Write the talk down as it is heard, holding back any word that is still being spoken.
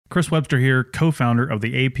Chris Webster here, co-founder of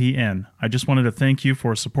the APN. I just wanted to thank you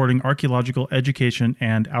for supporting archaeological education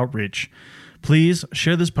and outreach. Please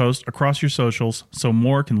share this post across your socials so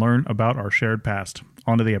more can learn about our shared past.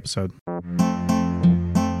 On to the episode.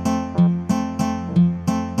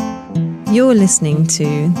 You're listening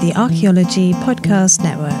to the Archaeology Podcast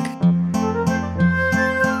Network.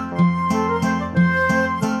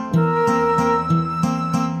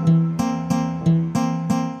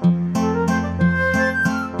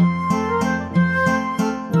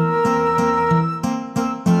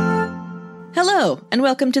 Hello, and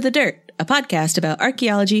welcome to The Dirt, a podcast about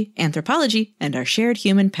archaeology, anthropology, and our shared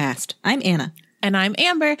human past. I'm Anna. And I'm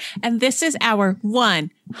Amber, and this is our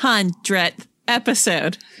 100th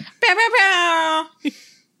episode.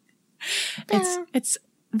 It's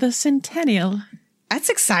the centennial. That's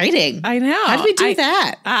exciting. I know. How did we do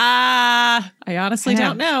that? I honestly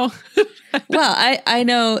don't know. Well, I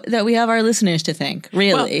know that we have our listeners to thank,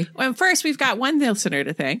 really. Well, first, we've got one listener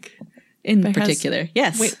to thank. In particular,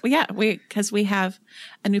 yes. Because we have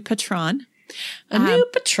a new patron. A new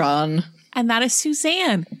patron. And that is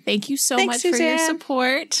Suzanne. Thank you so much Suzanne. for your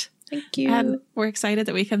support. Thank you. And we're excited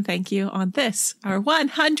that we can thank you on this, our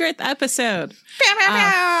 100th episode.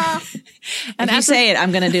 And if you say it,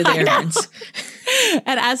 I'm going to do the air horns.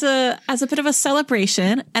 And as a bit of a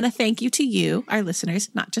celebration and a thank you to you, our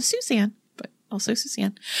listeners, not just Suzanne, but also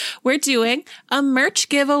Suzanne, we're doing a merch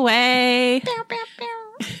giveaway.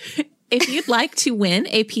 If you'd like to win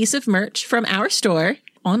a piece of merch from our store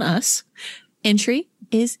on us, entry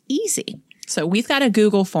is easy. So we've got a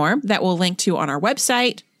Google form that we'll link to on our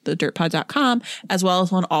website, thedirtpod.com, as well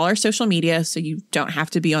as on all our social media. So you don't have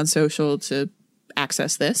to be on social to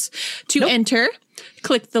access this. To enter,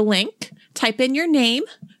 click the link, type in your name,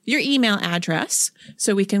 your email address,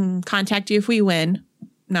 so we can contact you if we win,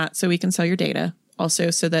 not so we can sell your data.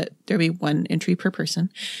 Also, so that there'll be one entry per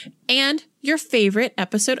person. And your favorite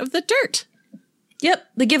episode of The Dirt. Yep.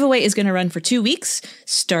 The giveaway is going to run for 2 weeks,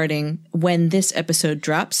 starting when this episode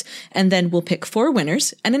drops. And then we'll pick 4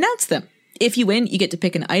 winners and announce them. If you win, you get to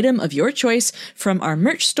pick an item of your choice from our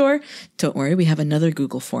merch store. Don't worry, we have another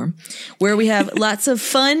Google form where we have lots of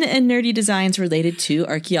fun and nerdy designs related to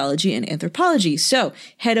archaeology and anthropology. So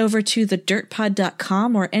head over to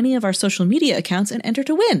thedirtpod.com or any of our social media accounts and enter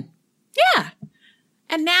to win. Yeah.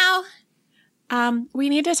 And now, we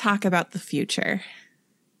need to talk about the future.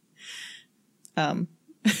 Are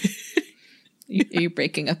you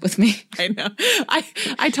breaking up with me? I know.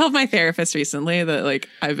 I told my therapist recently that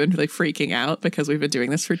I've been freaking out because we've been doing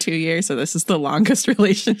this for 2 years. So this is the longest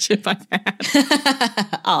relationship I've had.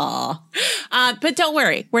 Aw. But don't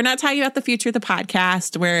worry. We're not talking about the future of the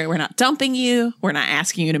podcast. We're not dumping you. We're not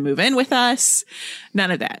asking you to move in with us.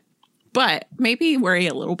 None of that. But maybe worry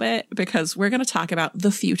a little bit because we're going to talk about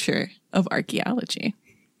the future of archaeology.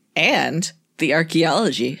 And the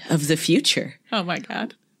archaeology of the future. Oh, my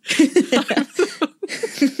God.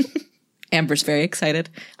 Amber's very excited.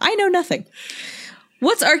 I know nothing.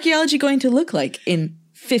 What's archaeology going to look like in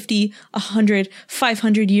 50, 100,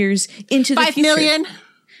 500 years into the future? 5 million.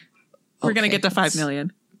 We're going to get to 5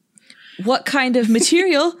 million. What kind of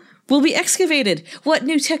material will be excavated? What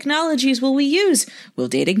new technologies will we use? Will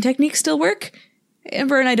dating techniques still work?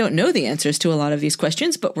 Amber and I don't know the answers to a lot of these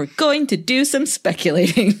questions, but we're going to do some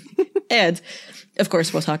speculating. And, of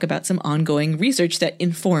course, we'll talk about some ongoing research that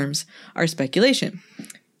informs our speculation.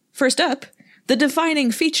 First up, the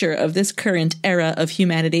defining feature of this current era of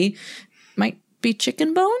humanity might be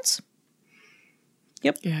chicken bones?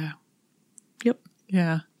 Yep. Yeah. Yep.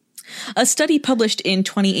 Yeah. A study published in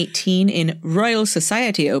 2018 in Royal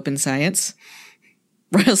Society Open Science.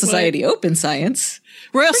 Royal Society Open Science.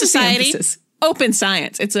 Royal Society Open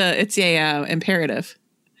Science. It's a imperative.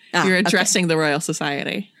 You're addressing the Royal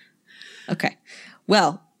Society. Okay.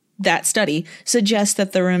 Well, that study suggests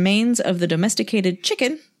that the remains of the domesticated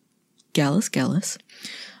chicken, Gallus gallus,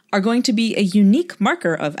 are going to be a unique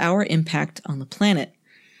marker of our impact on the planet.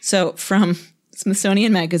 So from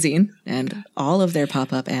Smithsonian Magazine and all of their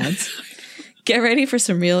pop-up ads, get ready for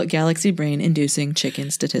some real galaxy brain-inducing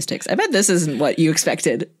chicken statistics. I bet this isn't what you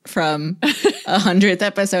expected from 100th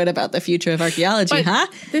episode about the future of archaeology, huh?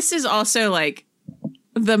 This is also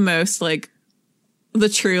the most the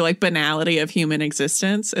true banality of human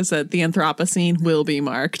existence is that the Anthropocene will be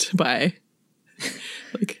marked by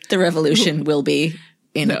the revolution will be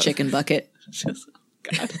in a chicken bucket.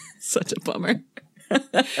 God, such a bummer.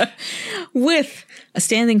 With a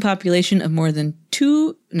standing population of more than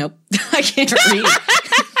nope, I can't read.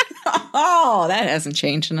 Oh, that hasn't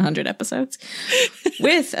changed in 100 episodes.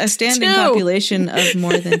 With a standing population of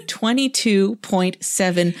more than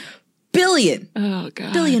 22.7 billion. Oh,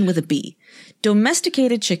 God. Billion with a B.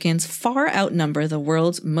 Domesticated chickens far outnumber the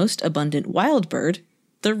world's most abundant wild bird,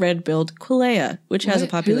 the red-billed quail, which has a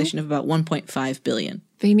population of about 1.5 billion.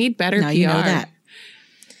 They need better PR. Now you know that.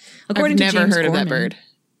 According to I've never James heard of Gorman- that bird.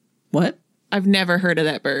 What? I've never heard of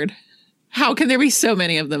that bird. How can there be so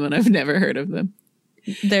many of them and I've never heard of them?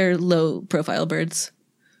 They're low-profile birds.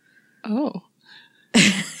 Oh.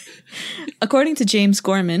 According to James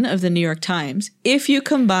Gorman of the New York Times, if you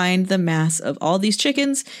combined the mass of all these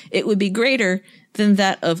chickens, it would be greater than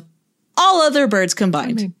that of all other birds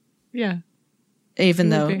combined. Yeah. Even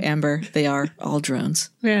though, be. Amber, they are all drones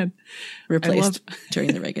Man. replaced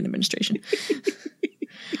during the Reagan administration.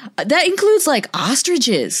 That includes like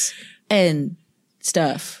ostriches and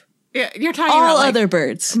stuff. Yeah, you're talking All about like other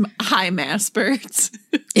birds. high mass birds.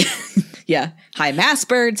 Yeah. High mass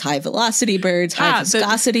birds, high velocity birds, high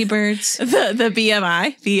viscosity birds. The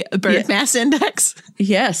BMI, the bird mass index.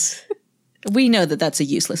 Yes. We know that that's a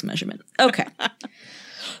useless measurement. Okay.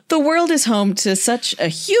 The world is home to such a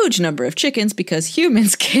huge number of chickens because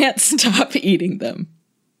humans can't stop eating them.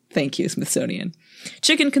 Thank you, Smithsonian.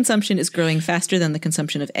 Chicken consumption is growing faster than the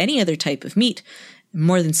consumption of any other type of meat.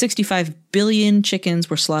 More than 65 billion chickens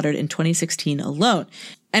were slaughtered in 2016 alone.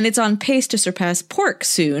 And it's on pace to surpass pork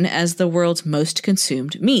soon as the world's most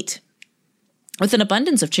consumed meat. With an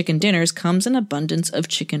abundance of chicken dinners comes an abundance of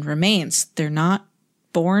chicken remains. They're not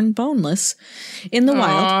born boneless. In the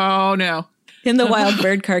wild,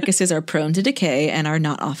 bird carcasses are prone to decay and are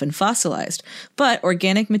not often fossilized. But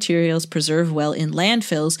organic materials preserve well in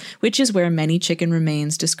landfills, which is where many chicken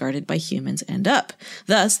remains discarded by humans end up.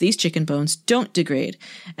 Thus, these chicken bones don't degrade.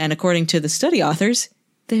 And according to the study authors,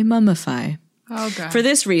 they mummify. Oh, God. For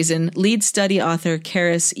this reason, lead study author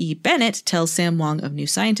Karis E. Bennett tells Sam Wong of New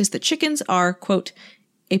Scientist that chickens are, quote,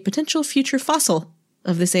 a potential future fossil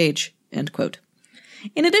of this age, end quote.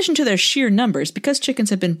 In addition to their sheer numbers, because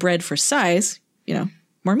chickens have been bred for size,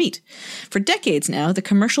 more meat. For decades now, the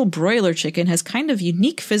commercial broiler chicken has kind of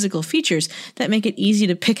unique physical features that make it easy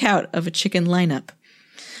to pick out of a chicken lineup.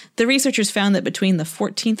 The researchers found that between the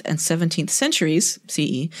 14th and 17th centuries,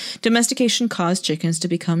 CE, domestication caused chickens to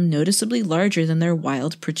become noticeably larger than their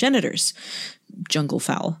wild progenitors, jungle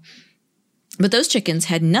fowl. But those chickens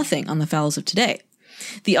had nothing on the fowls of today.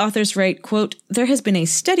 The authors write, quote, there has been a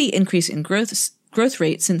steady increase in growth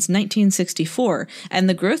rate since 1964, and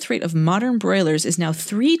the growth rate of modern broilers is now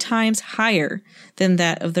 3 times higher than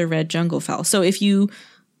that of the red jungle fowl. So if you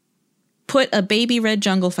put a baby red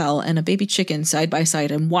jungle fowl and a baby chicken side by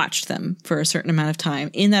side and watched them for a certain amount of time,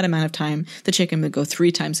 in that amount of time, the chicken would go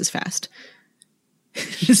 3 times as fast.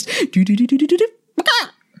 Just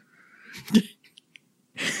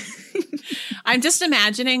I'm just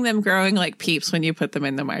imagining them growing like Peeps when you put them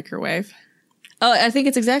in the microwave. Oh, I think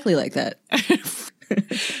it's exactly like that.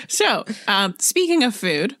 So, speaking of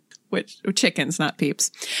food, which chickens, not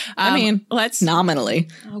Peeps. Let's nominally.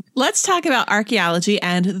 Let's talk about archaeology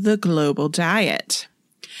and the global diet.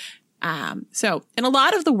 So in a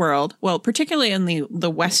lot of the world, well, particularly in the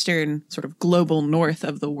Western sort of global north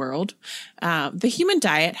of the world, the human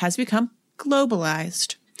diet has become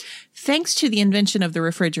globalized. Thanks to the invention of the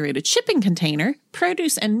refrigerated shipping container,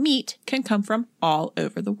 produce and meat can come from all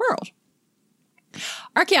over the world.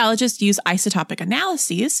 Archaeologists use isotopic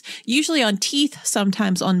analyses, usually on teeth,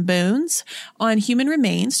 sometimes on bones, on human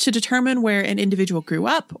remains to determine where an individual grew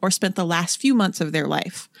up or spent the last few months of their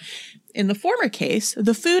life. In the former case,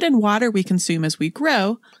 the food and water we consume as we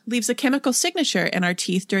grow leaves a chemical signature in our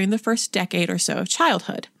teeth during the first decade or so of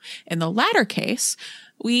childhood. In the latter case,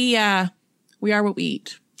 we are what we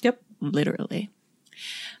eat. Yep. Literally.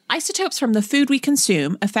 Isotopes from the food we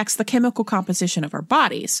consume affects the chemical composition of our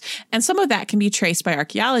bodies, and some of that can be traced by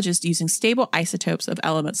archaeologists using stable isotopes of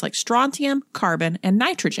elements like strontium, carbon, and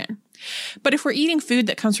nitrogen. But if we're eating food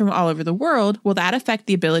that comes from all over the world, will that affect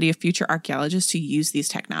the ability of future archaeologists to use these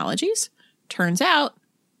technologies? Turns out,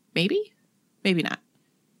 maybe, maybe not.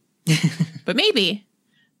 But maybe.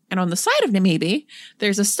 And on the side of maybe,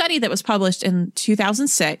 there's a study that was published in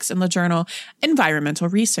 2006 in the journal Environmental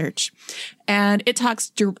Research. And it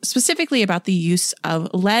talks specifically about the use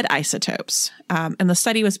of lead isotopes. And the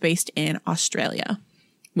study was based in Australia.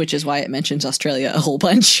 Which is why it mentions Australia a whole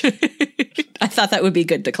bunch. I thought that would be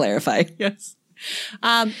good to clarify. Yes.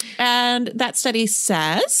 And that study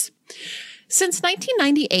says, since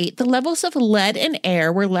 1998, the levels of lead in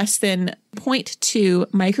air were less than 0.2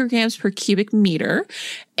 micrograms per cubic meter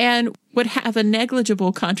and would have a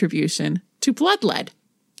negligible contribution to blood lead.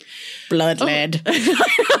 Blood lead.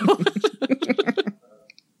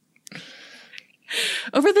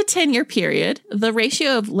 Over the 10-year period, the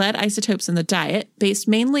ratio of lead isotopes in the diet, based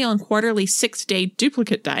mainly on quarterly 6-day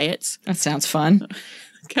duplicate diets. That sounds fun.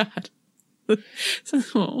 God.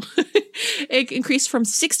 So it increased from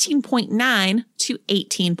 16.9 to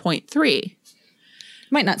 18.3.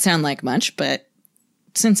 Might not sound like much, but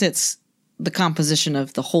since it's the composition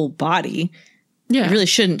of the whole body, Yeah. it really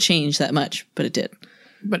shouldn't change that much, but it did.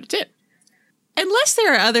 But it did. Unless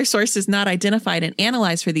there are other sources not identified and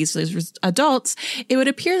analyzed for these adults, it would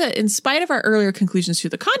appear that in spite of our earlier conclusions to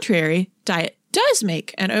the contrary, diet does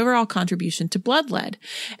make an overall contribution to blood lead,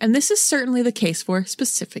 and this is certainly the case for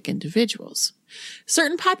specific individuals.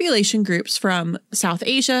 Certain population groups from South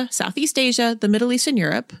Asia, Southeast Asia, the Middle East, and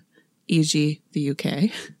Europe, e.g. the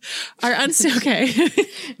UK, are okay.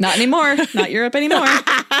 Not anymore. Not Europe anymore.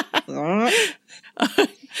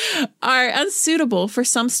 Are unsuitable for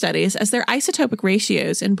some studies as their isotopic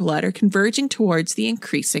ratios in blood are converging towards the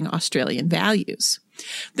increasing Australian values.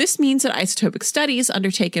 This means that isotopic studies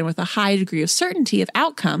undertaken with a high degree of certainty of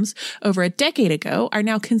outcomes over a decade ago are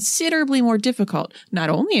now considerably more difficult, not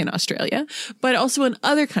only in Australia, but also in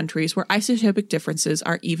other countries where isotopic differences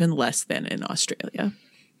are even less than in Australia.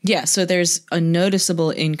 Yeah, so there's a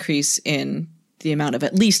noticeable increase in the amount of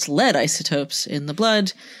at least lead isotopes in the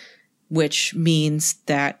blood, which means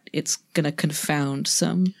that it's going to confound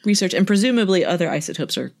some research. And presumably other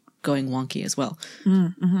isotopes are going wonky as well.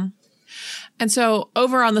 Mm-hmm. And so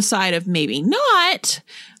over on the side of maybe not,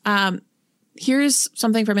 here's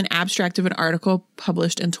something from an abstract of an article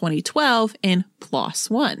published in 2012 in PLOS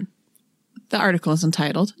One. The article is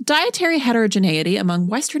entitled, Dietary Heterogeneity Among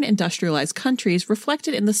Western Industrialized Countries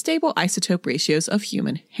Reflected in the Stable Isotope Ratios of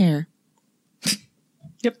Human Hair.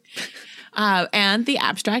 Yep. And the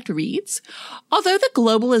abstract reads, although the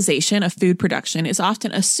globalization of food production is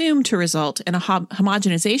often assumed to result in a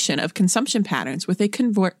homogenization of consumption patterns with a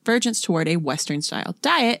convergence toward a Western-style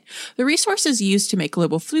diet, the resources used to make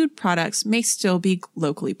global food products may still be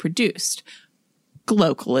locally produced.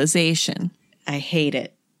 Glocalization. I hate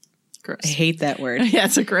it. Gross. I hate that word. Yeah,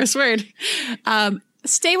 it's a gross word.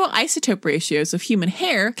 Stable isotope ratios of human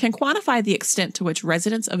hair can quantify the extent to which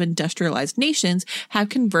residents of industrialized nations have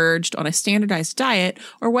converged on a standardized diet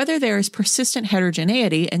or whether there is persistent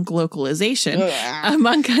heterogeneity and glocalization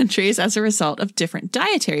among countries as a result of different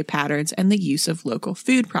dietary patterns and the use of local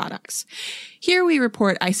food products. Here we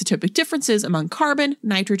report isotopic differences among carbon,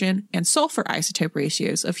 nitrogen, and sulfur isotope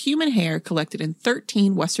ratios of human hair collected in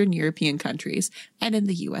 13 Western European countries and in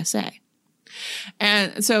the USA.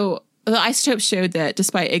 And so the isotopes showed that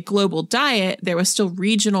despite a global diet, there was still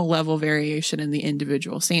regional level variation in the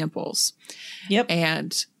individual samples. Yep.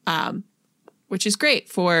 And, which is great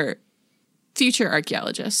for future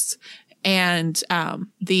archaeologists. And,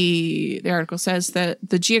 the article says that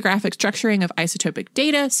the geographic structuring of isotopic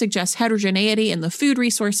data suggests heterogeneity in the food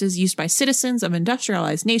resources used by citizens of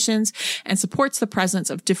industrialized nations and supports the presence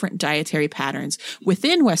of different dietary patterns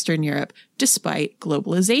within Western Europe, despite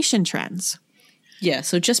globalization trends. Yeah,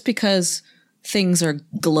 so just because things are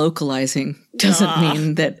glocalizing doesn't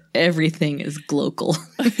mean that everything is glocal.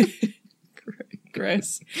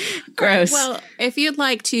 Gross. Gross. Well, if you'd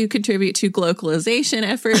like to contribute to glocalization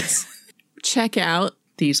efforts, check out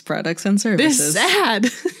these products and services. this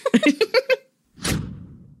ad.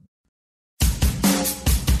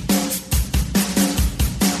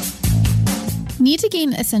 Need to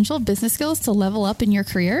gain essential business skills to level up in your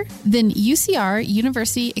career? Then UCR,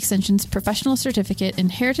 University Extension's Professional Certificate in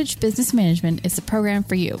Heritage Business Management is the program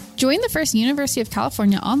for you. Join the first University of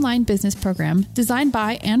California online business program designed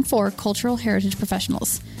by and for cultural heritage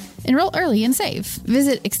professionals. Enroll early and save.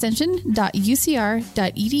 Visit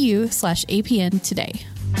extension.ucr.edu/APN today.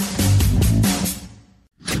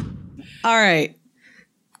 All right,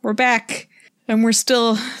 we're back, and we're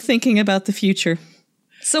still thinking about the future.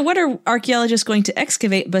 So what are archaeologists going to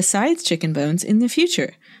excavate besides chicken bones in the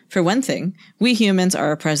future? For one thing, we humans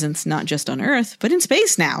are a presence not just on Earth, but in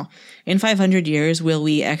space now. In 500 years, will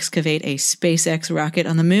we excavate a SpaceX rocket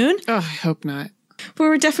on the moon? Oh, I hope not. But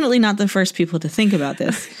we're definitely not the first people to think about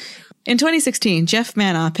this. In 2016, Jeff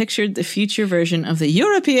Manaugh pictured the future version of the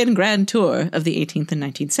European Grand Tour of the 18th and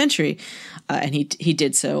 19th century, and he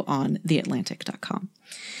did so on theatlantic.com.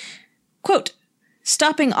 Quote,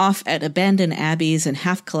 stopping off at abandoned abbeys and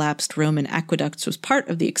half-collapsed Roman aqueducts was part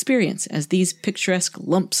of the experience, as these picturesque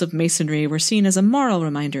lumps of masonry were seen as a moral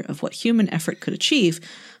reminder of what human effort could achieve,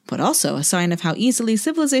 but also a sign of how easily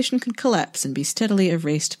civilization could collapse and be steadily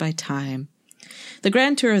erased by time. The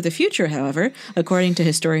Grand Tour of the Future, however, according to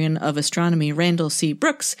historian of astronomy Randall C.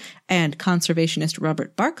 Brooks and conservationist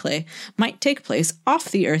Robert Barclay, might take place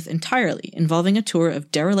off the Earth entirely, involving a tour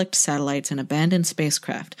of derelict satellites and abandoned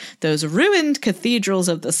spacecraft, those ruined cathedrals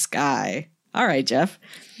of the sky. All right, Jeff.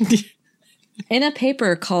 In a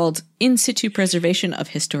paper called In Situ Preservation of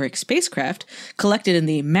Historic Spacecraft, collected in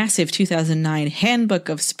the massive 2009 Handbook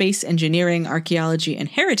of Space Engineering, Archaeology, and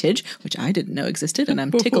Heritage, which I didn't know existed, and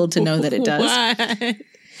I'm tickled to know that it does, What?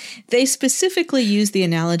 they specifically use the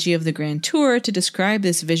analogy of the Grand Tour to describe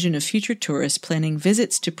this vision of future tourists planning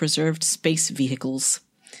visits to preserved space vehicles.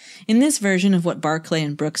 In this version of what Barclay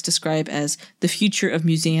and Brooks describe as the future of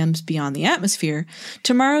museums beyond the atmosphere,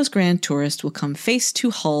 tomorrow's grand tourist will come face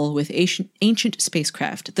to hull with ancient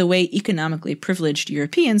spacecraft, the way economically privileged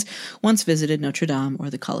Europeans once visited Notre Dame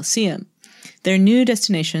or the Colosseum. Their new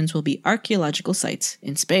destinations will be archaeological sites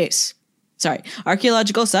in space.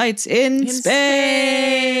 Archaeological sites in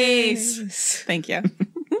space! Thank you.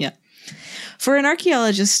 Yeah. For an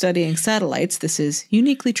archaeologist studying satellites, this is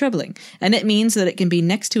uniquely troubling, and it means that it can be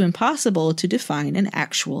next to impossible to define an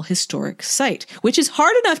actual historic site, which is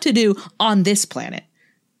hard enough to do on this planet,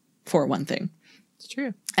 for one thing. It's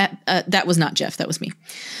true. That was not Jeff, that was me.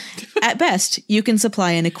 At best, you can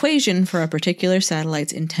supply an equation for a particular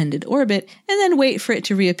satellite's intended orbit and then wait for it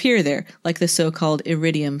to reappear there, like the so-called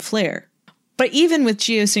iridium flare. But even with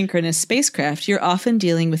geosynchronous spacecraft, you're often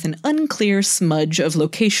dealing with an unclear smudge of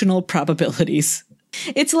locational probabilities.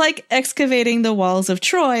 It's like excavating the walls of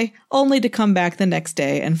Troy, only to come back the next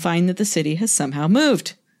day and find that the city has somehow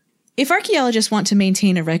moved. If archaeologists want to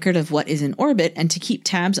maintain a record of what is in orbit and to keep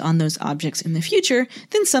tabs on those objects in the future,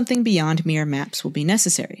 then something beyond mere maps will be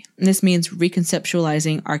necessary. And this means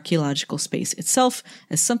reconceptualizing archaeological space itself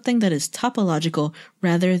as something that is topological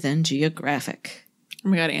rather than geographic. Oh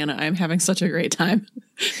my God, Anna, I'm having such a great time.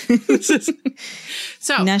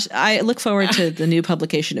 So I look forward to the new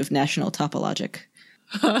publication of National Topologic.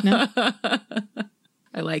 No?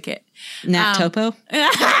 I like it. Nat Topo?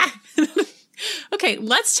 Okay,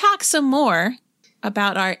 let's talk some more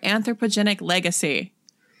about our anthropogenic legacy.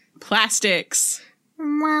 Plastics.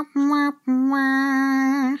 Yeah.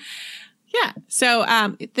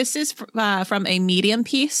 So this is from a Medium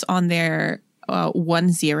piece on their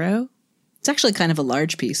 1-0. It's actually kind of a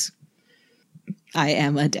large piece. I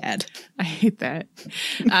am a dad. I hate that.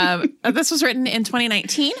 This was written in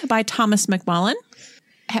 2019 by Thomas McMullen.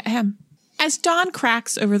 As dawn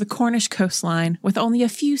cracks over the Cornish coastline with only a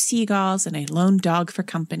few seagulls and a lone dog for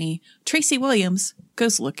company, Tracy Williams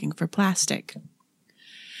goes looking for plastic.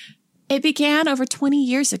 It began over 20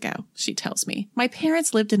 years ago, she tells me. My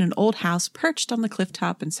parents lived in an old house perched on the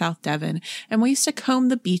clifftop in South Devon, and we used to comb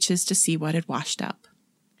the beaches to see what had washed up.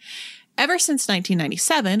 Ever since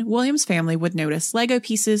 1997, Williams' family would notice Lego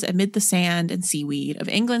pieces amid the sand and seaweed of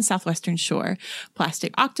England's southwestern shore,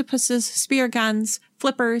 plastic octopuses, spear guns,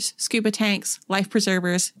 flippers, scuba tanks, life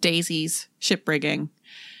preservers, daisies, ship rigging.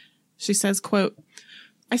 She says, quote,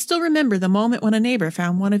 I still remember the moment when a neighbor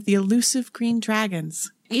found one of the elusive green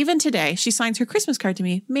dragons. Even today, she signs her Christmas card to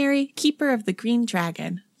me, Mary, Keeper of the Green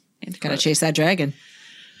Dragon. Gotta chase that dragon.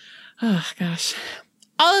 Oh, gosh.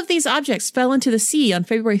 All of these objects fell into the sea on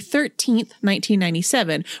February 13th,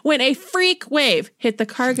 1997, when a freak wave hit the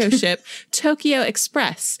cargo ship Tokyo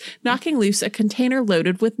Express, knocking loose a container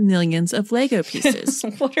loaded with millions of Lego pieces.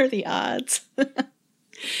 What are the odds?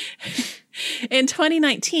 In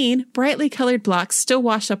 2019, brightly colored blocks still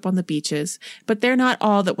wash up on the beaches, but they're not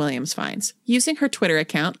all that Williams finds. Using her Twitter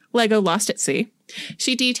account, Lego Lost at Sea,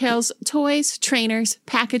 she details toys, trainers,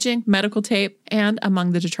 packaging, medical tape, and,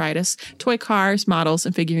 among the detritus, toy cars, models,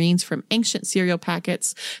 and figurines from ancient cereal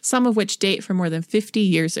packets, some of which date from more than 50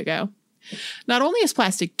 years ago. Not only is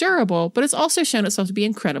plastic durable, but it's also shown itself to be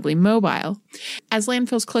incredibly mobile. As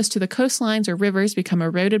landfills close to the coastlines or rivers become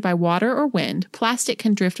eroded by water or wind, plastic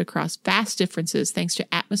can drift across vast distances thanks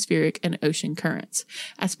to atmospheric and ocean currents.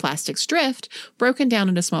 As plastics drift, broken down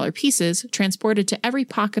into smaller pieces, transported to every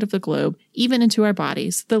pocket of the globe, even into our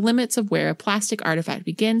bodies, the limits of where a plastic artifact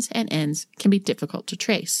begins and ends can be difficult to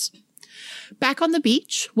trace. Back on the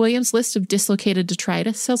beach, Williams' list of dislocated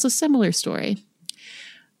detritus tells a similar story.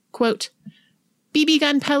 Quote, BB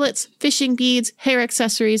gun pellets, fishing beads, hair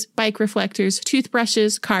accessories, bike reflectors,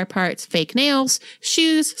 toothbrushes, car parts, fake nails,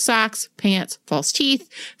 shoes, socks, pants, false teeth,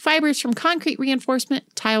 fibers from concrete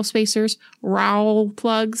reinforcement, tile spacers, rowel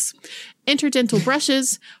plugs, interdental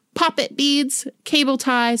brushes, poppet beads, cable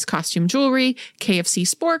ties, costume jewelry, KFC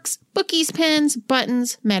sporks, bookies pens,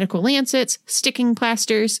 buttons, medical lancets, sticking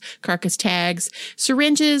plasters, carcass tags,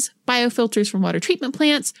 syringes, biofilters from water treatment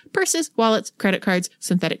plants, purses, wallets, credit cards,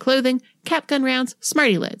 synthetic clothing, cap gun rounds,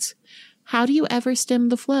 Smartie lids. How do you ever stem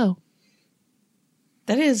the flow?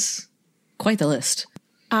 That is quite the list.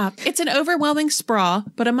 It's an overwhelming sprawl,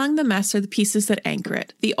 but among the mess are the pieces that anchor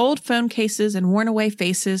it. The old phone cases and worn away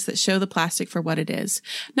faces that show the plastic for what it is.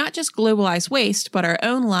 Not just globalized waste, but our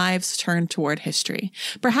own lives turned toward history.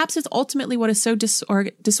 Perhaps it's ultimately what is so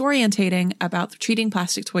disorientating about treating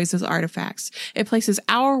plastic toys as artifacts. It places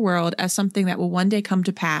our world as something that will one day come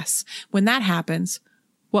to pass. When that happens,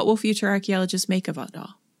 what will future archaeologists make of it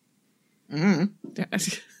all?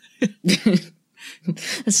 That's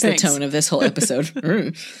the tone of this whole episode.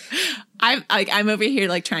 I'm over here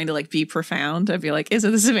like trying to like be profound. I'd be like,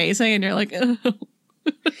 isn't this amazing? And you're like, oh,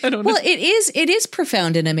 I don't know. Well, it is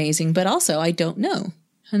profound and amazing, but also I don't know.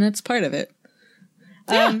 And that's part of it.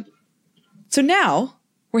 Yeah. So now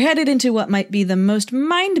we're headed into what might be the most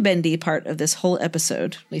mind-bendy part of this whole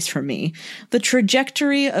episode, at least for me, the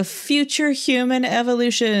trajectory of future human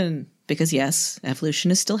evolution. Because yes,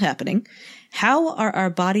 evolution is still happening. How are our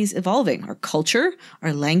bodies evolving? Our culture,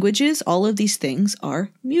 our languages, all of these things are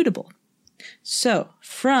mutable. So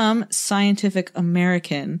from Scientific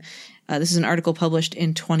American, this is an article published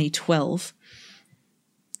in 2012.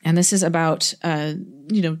 And this is about,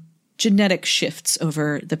 genetic shifts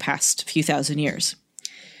over the past few thousand years.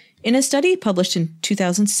 In a study published in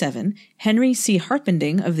 2007, Henry C.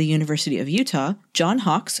 Harpending of the University of Utah, John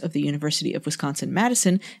Hawks of the University of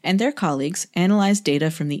Wisconsin-Madison, and their colleagues analyzed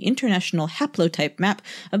data from the International Haplotype Map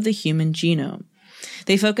of the Human Genome.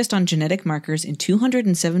 They focused on genetic markers in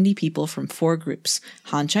 270 people from 4 groups: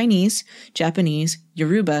 Han Chinese, Japanese,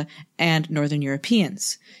 Yoruba, and Northern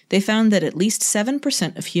Europeans. They found that at least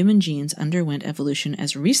 7% of human genes underwent evolution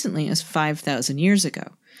as recently as 5,000 years ago.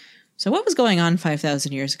 So what was going on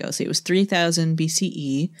 5,000 years ago? See, it was 3000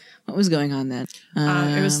 BCE. What was going on then?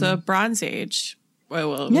 It was the Bronze Age.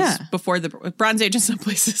 Well, it was before the Bronze Age in some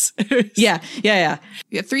places. Yeah.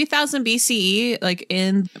 3000 BCE, like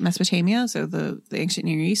in Mesopotamia, so the ancient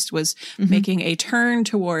Near East, was making a turn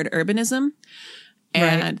toward urbanism.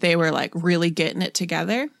 And they were like really getting it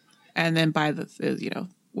together. And then by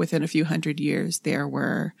within a few hundred years, there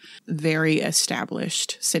were very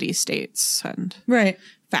established city-states and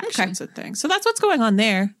factions and things. So that's what's going on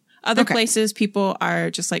there. Other places, people are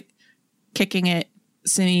just like kicking it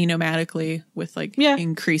semi-nomadically with like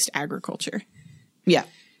increased agriculture. Yeah.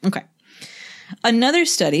 Okay. Another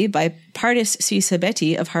study by Pardis C.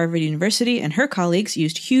 Sabeti of Harvard University and her colleagues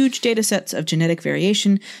used huge data sets of genetic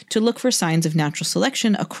variation to look for signs of natural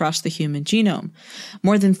selection across the human genome.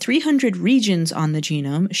 More than 300 regions on the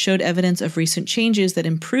genome showed evidence of recent changes that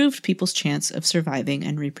improved people's chance of surviving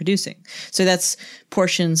and reproducing. So that's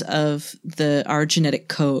portions of our genetic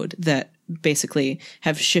code that basically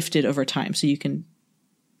have shifted over time. So you can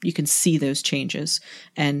see those changes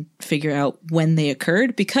and figure out when they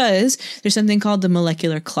occurred, because there's something called the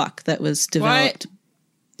molecular clock that was developed.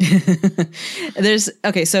 This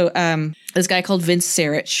guy called Vince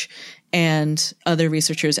Sarich and other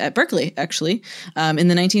researchers at Berkeley, actually, in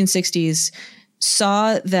the 1960s,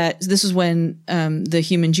 saw that this was when the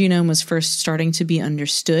human genome was first starting to be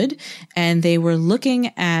understood, and they were looking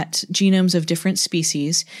at genomes of different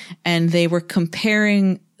species, and they were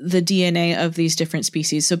comparing the DNA of these different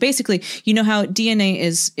species. So basically, you know how DNA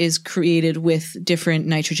is created with different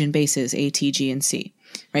nitrogen bases, A, T, G, and C,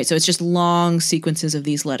 right? So it's just long sequences of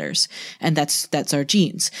these letters, and that's our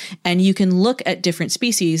genes. And you can look at different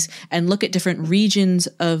species and look at different regions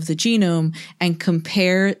of the genome and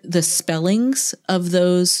compare the spellings of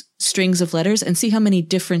those strings of letters and see how many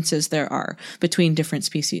differences there are between different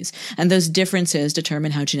species. And those differences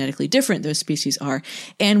determine how genetically different those species are.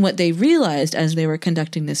 And what they realized as they were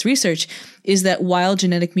conducting this research is that while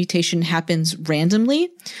genetic mutation happens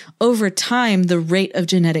randomly, over time, the rate of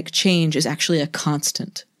genetic change is actually a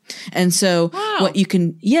constant. And so what you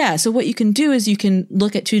can do is you can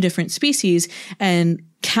look at 2 different species and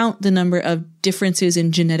count the number of differences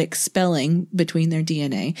in genetic spelling between their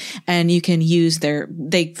DNA. And you can use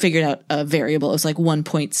they figured out a variable. It was like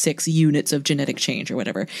 1.6 units of genetic change or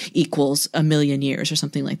whatever equals 1,000,000 years or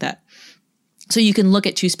something like that. So you can look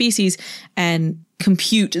at 2 species and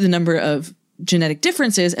compute the number of genetic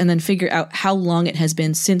differences and then figure out how long it has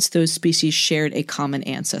been since those species shared a common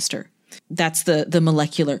ancestor. That's the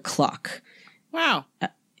molecular clock. Wow.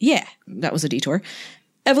 That was a detour.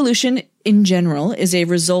 Evolution in general is a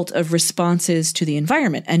result of responses to the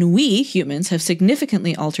environment, and we humans have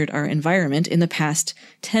significantly altered our environment in the past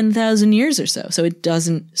 10,000 years or so. So it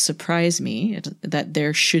doesn't surprise me that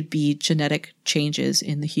there should be genetic changes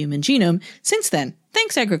in the human genome since then.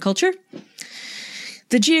 Thanks, agriculture.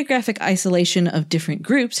 The geographic isolation of different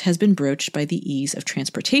groups has been broached by the ease of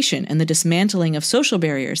transportation and the dismantling of social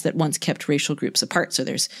barriers that once kept racial groups apart. So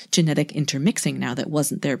there's genetic intermixing now that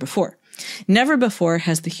wasn't there before. Never before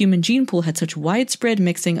has the human gene pool had such widespread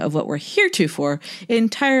mixing of what were heretofore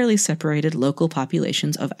entirely separated local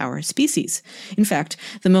populations of our species. In fact,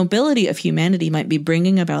 the mobility of humanity might be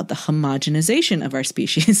bringing about the homogenization of our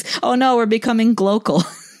species. Oh no, we're becoming global.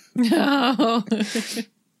 No.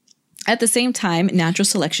 At the same time, natural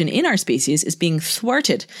selection in our species is being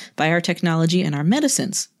thwarted by our technology and our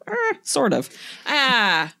medicines. Sort of.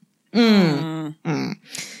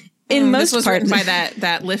 In most this was parts, written by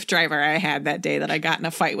that Lyft driver I had that day that I got in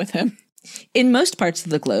a fight with him. In most parts of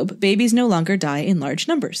the globe, babies no longer die in large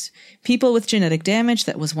numbers. People with genetic damage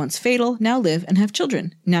that was once fatal now live and have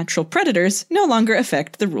children. Natural predators no longer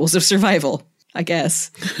affect the rules of survival, I guess.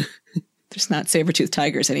 There's not saber-toothed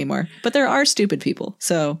tigers anymore, but there are stupid people,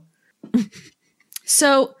 so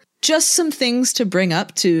just some things to bring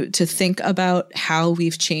up to think about how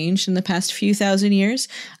we've changed in the past few thousand years.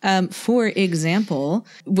 For example,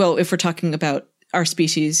 well, if we're talking about our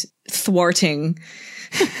species thwarting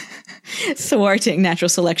natural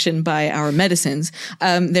selection by our medicines,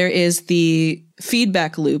 there is the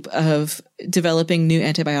feedback loop of developing new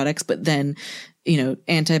antibiotics, but then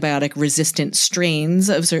antibiotic resistant strains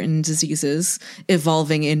of certain diseases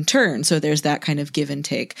evolving in turn. So there's that kind of give and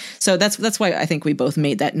take. So that's why I think we both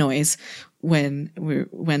made that noise when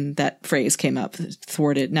that phrase came up,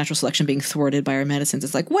 thwarted natural selection being thwarted by our medicines.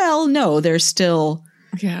 It's like, well, no, there's still,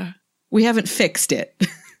 we haven't fixed it.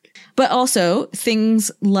 But also things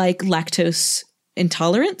like lactose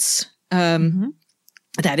intolerance.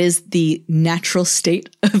 That is the natural state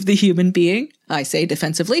of the human being, I say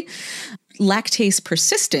defensively. Lactase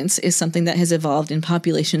persistence is something that has evolved in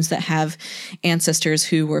populations that have ancestors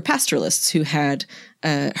who were pastoralists, who had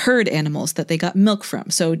herd animals that they got milk from.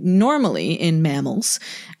 So normally in mammals,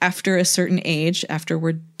 after a certain age, after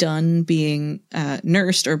we're done being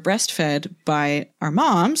nursed or breastfed by our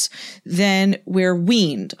moms, then we're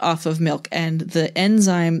weaned off of milk, and the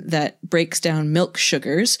enzyme that breaks down milk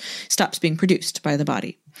sugars stops being produced by the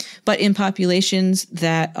body. But in populations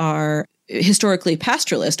that are historically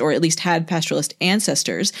pastoralist, or at least had pastoralist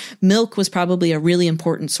ancestors, milk was probably a really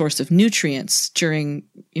important source of nutrients during,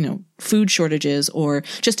 food shortages, or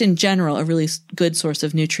just in general, a really good source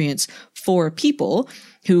of nutrients for people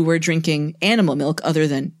who were drinking animal milk other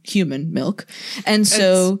than human milk. And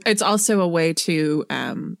so it's also a way to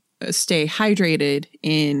stay hydrated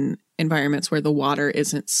in environments where the water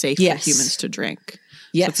isn't safe for humans to drink.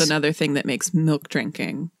 Yes. So it's another thing that makes milk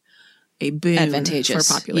drinking a boon advantageous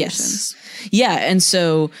for populations. Yes. Yeah. And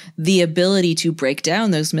so the ability to break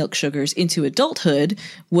down those milk sugars into adulthood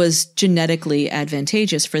was genetically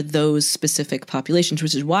advantageous for those specific populations,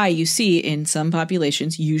 which is why you see in some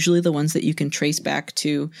populations, usually the ones that you can trace back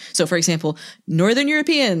to. So for example, Northern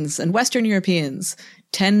Europeans and Western Europeans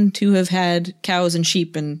tend to have had cows and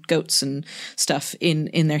sheep and goats and stuff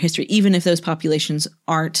in their history, even if those populations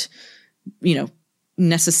aren't,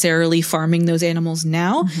 necessarily farming those animals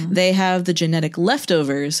now. They have the genetic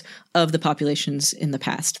leftovers of the populations in the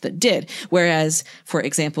past that did. Whereas, for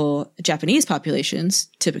example, Japanese populations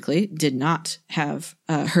typically did not have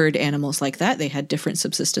herd animals like that. They had different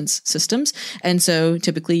subsistence systems. And so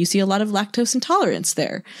typically you see a lot of lactose intolerance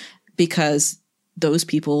there because those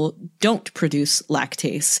people don't produce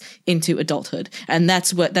lactase into adulthood. And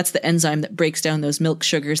that's the enzyme that breaks down those milk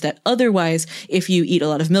sugars that otherwise, if you eat a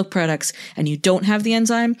lot of milk products and you don't have the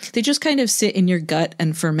enzyme, they just kind of sit in your gut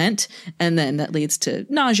and ferment. And then that leads to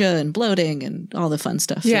nausea and bloating and all the fun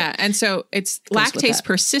stuff. Yeah. And so it's lactase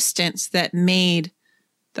persistence that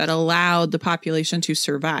allowed the population to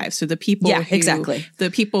survive. So the people,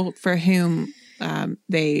 the people for whom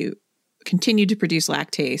they continued to produce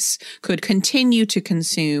lactase could continue to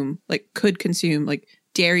consume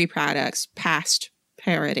dairy products past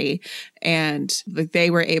parity, and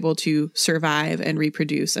they were able to survive and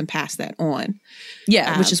reproduce and pass that on.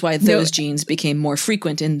 Yeah, which is why those genes became more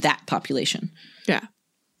frequent in that population. Yeah.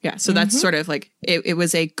 Yeah. So that's sort of like it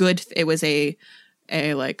was a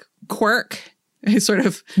like quirk, a sort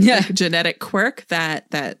of like genetic quirk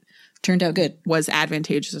that turned out good, was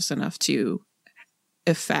advantageous enough to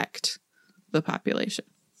affect the population.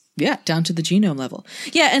 Yeah, down to the genome level.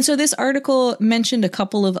 Yeah, and so this article mentioned a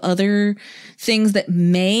couple of other things that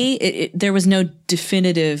there was no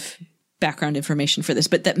definitive background information for this,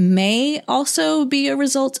 but that may also be a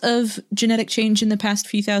result of genetic change in the past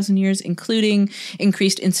few thousand years, including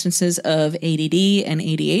increased instances of ADD and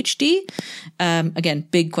ADHD. Again,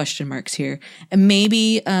 big question marks here. And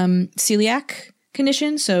maybe celiac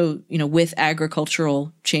condition. So, with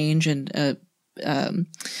agricultural change and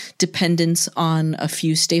dependence on a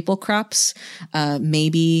few staple crops.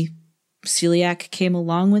 Maybe celiac came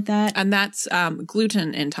along with that. And that's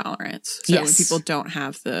gluten intolerance. So Yes. when people don't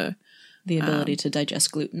have the ability to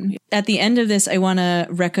digest gluten. At the end of this, I want to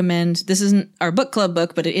recommend, this isn't our book club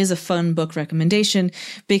book, but it is a fun book recommendation,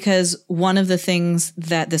 because one of the things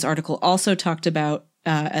that this article also talked about,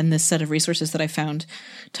 and this set of resources that I found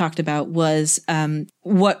talked about, was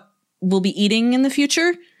what we'll be eating in the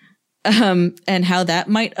future, and how that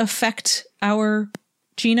might affect our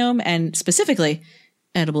genome, and specifically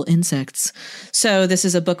edible insects. So this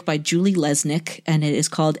is a book by Julie Lesnick, and it is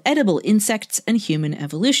called Edible Insects and Human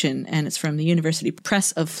Evolution, and it's from the University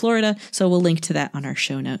Press of Florida, so we'll link to that on our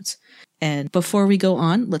show notes. And before we go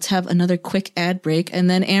on, let's have another quick ad break, and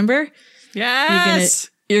then Amber, Yes!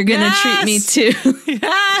 you're gonna treat me to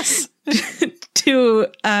Yes! to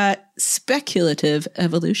speculative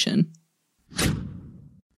evolution.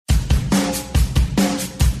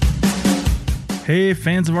 Hey,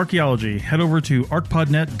 fans of archaeology, head over to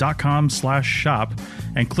arcpodnet.com/shop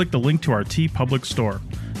and click the link to our TeePublic store.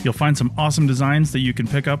 You'll find some awesome designs that you can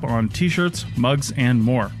pick up on t-shirts, mugs, and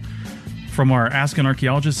more. From our Ask an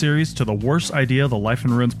Archaeologist series to the worst idea the Life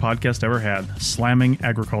in Ruins podcast ever had, slamming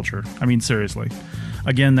agriculture. I mean, seriously.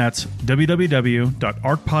 Again, that's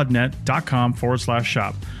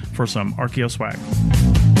www.arcpodnet.com/shop for some archaeo swag.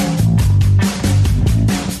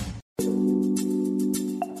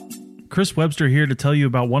 Chris Webster here to tell you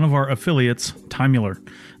about one of our affiliates, Timular.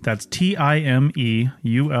 That's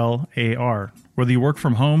Timular. Whether you work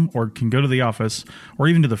from home or can go to the office or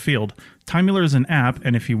even to the field, Timular is an app,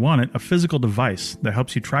 and if you want it, a physical device that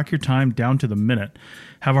helps you track your time down to the minute.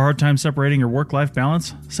 Have a hard time separating your work-life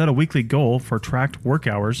balance? Set a weekly goal for tracked work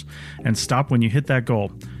hours and stop when you hit that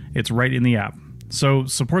goal. It's right in the app. So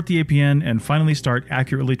support the APN and finally start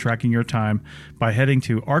accurately tracking your time by heading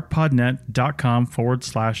to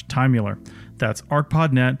arcpodnet.com/Timular. That's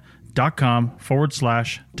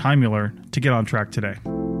arcpodnet.com/Timular to get on track today.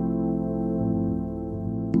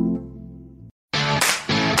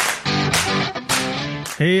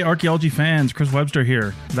 Hey archaeology fans, Chris Webster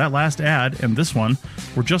here. That last ad and this one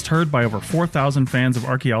were just heard by over 4,000 fans of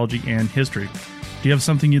archaeology and history. Do you have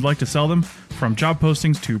something you'd like to sell them? From job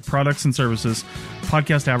postings to products and services,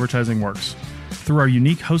 podcast advertising works. Through our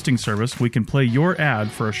unique hosting service, we can play your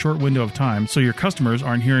ad for a short window of time so your customers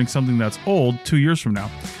aren't hearing something that's old 2 years from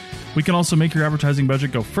now. We can also make your advertising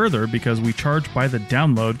budget go further because we charge by the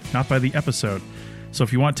download, not by the episode. So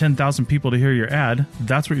if you want 10,000 people to hear your ad,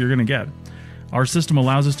 that's what you're going to get. Our system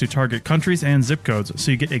allows us to target countries and zip codes so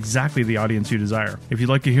you get exactly the audience you desire. If you'd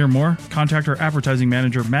like to hear more, contact our advertising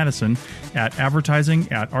manager, Madison, at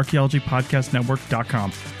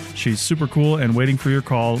advertising@archaeologypodcastnetwork.com. She's super cool and waiting for your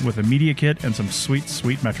call with a media kit and some sweet,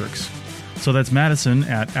 sweet metrics. So that's Madison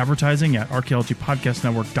at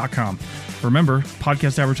advertising@archaeologypodcastnetwork.com. Remember,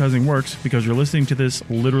 podcast advertising works because you're listening to this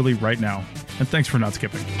literally right now. And thanks for not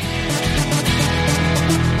skipping.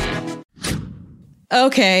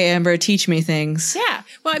 Okay, Amber, teach me things. Yeah.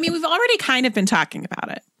 Well, I mean, we've already kind of been talking about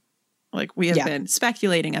it. Like, we have been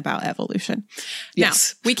speculating about evolution.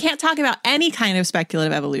 Yes. Now, we can't talk about any kind of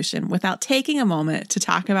speculative evolution without taking a moment to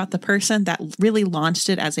talk about the person that really launched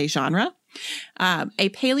it as a genre, a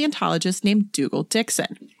paleontologist named Dougal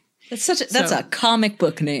Dixon. That's a comic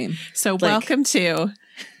book name. So welcome to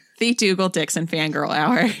the Dougal Dixon Fangirl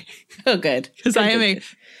Hour. Oh, good. Because I am a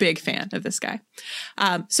big fan of this guy.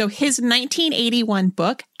 So his 1981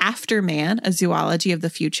 book, After Man, A Zoology of the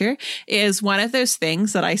Future, is one of those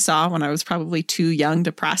things that I saw when I was probably too young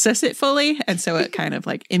to process it fully. And so it kind of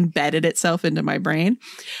like embedded itself into my brain,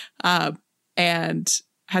 and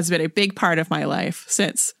has been a big part of my life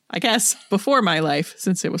since, I guess, before my life,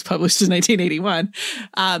 since it was published in 1981.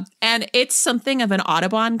 And it's something of an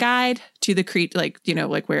Audubon guide to the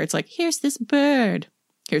where it's like, here's this bird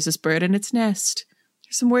in its nest.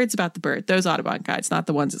 Some words about the bird. Those Audubon guides, not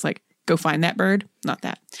the ones that's like, go find that bird. Not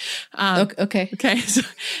that. Okay.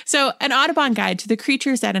 So an Audubon guide to the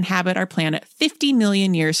creatures that inhabit our planet 50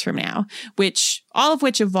 million years from now, all of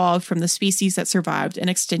which evolved from the species that survived an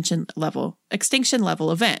extinction level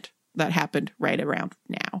event that happened right around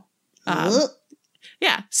now.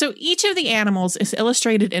 Yeah. So each of the animals is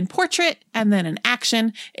illustrated in portrait and then in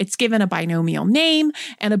action. It's given a binomial name,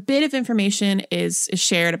 and a bit of information is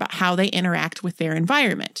shared about how they interact with their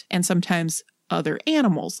environment and sometimes other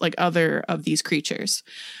animals, like other of these creatures.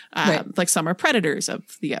 Like some are predators of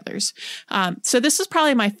the others. So this is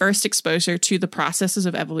probably my first exposure to the processes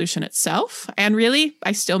of evolution itself. And really,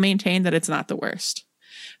 I still maintain that it's not the worst.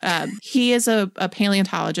 He is a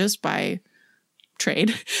paleontologist by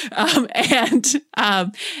trade, and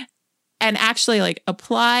actually like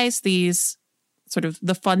applies these sort of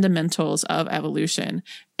the fundamentals of evolution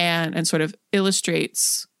and sort of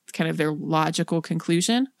illustrates kind of their logical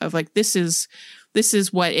conclusion of like, this is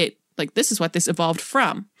what this evolved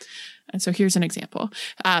from. And so here's an example.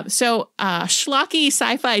 Schlocky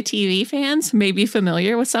sci-fi TV fans may be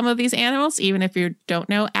familiar with some of these animals, even if you don't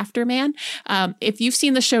know Afterman. If you've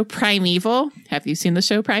seen the show Primeval, have you seen the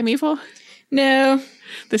show Primeval? No.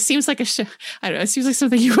 This seems like a show. I don't know. It seems like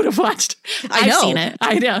something you would have watched. I've seen it.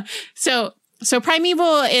 I know. So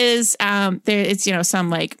Primeval is it's some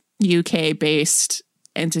like UK based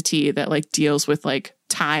entity that like deals with like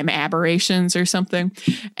time aberrations or something.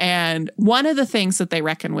 And one of the things that they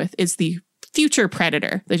reckon with is the future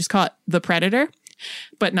predator. They just call it the predator,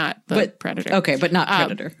 but not the predator. Okay, but not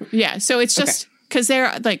predator. Yeah. So it's just because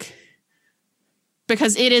they're like,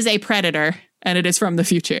 because it is a predator and it is from the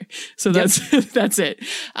future. So that's it.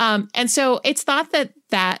 And so it's thought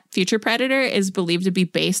that future predator is believed to be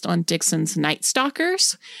based on Dixon's Night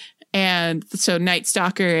Stalkers. And so Night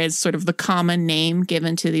Stalker is sort of the common name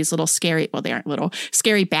given to these little scary, well, they aren't little,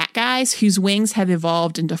 scary bat guys whose wings have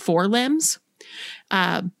evolved into forelimbs.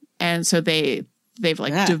 And so they've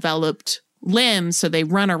like developed limbs. So they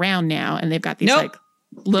run around now and they've got these like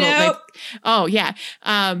little,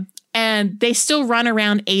 and they still run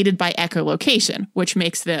around aided by echolocation, which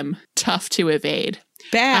makes them tough to evade.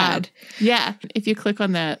 Bad. Yeah. If you click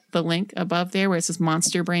on the link above there where it says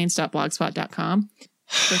monsterbrains.blogspot.com,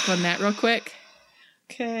 click on that real quick.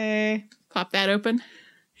 Okay. Pop that open.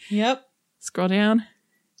 Yep. Scroll down.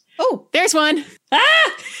 Oh, there's one.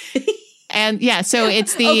 Ah! And yeah, so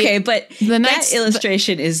it's the okay, but that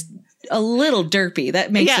illustration is a little derpy.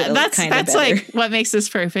 That makes it kind of that's better. like what makes this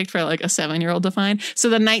perfect for like a 7-year-old to find. So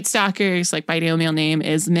the Night Stalker's like binomial name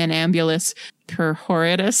is Menambulus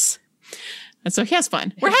perhorridus. And so he has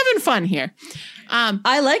fun. We're having fun here.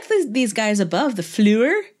 I like these guys above, the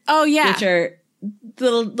Fleur. Oh yeah, which are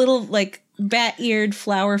little like bat-eared,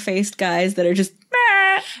 flower-faced guys that are just.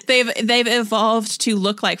 They've evolved to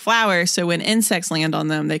look like flowers, so when insects land on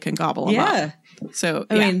them, they can gobble them up. So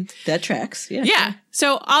I mean that tracks. Yeah. Yeah.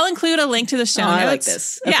 So I'll include a link to the show notes. I like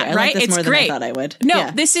this. Okay, yeah, I right. Like this it's more great. Than I thought I would.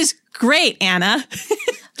 No, this is great, Anna.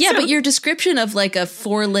 Yeah, but your description of like a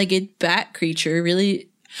 4-legged bat creature really.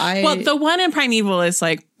 Well, the one in Primeval is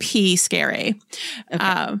like pea scary.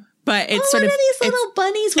 Okay. But it's sort of these little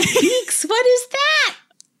bunnies with beaks. What is that?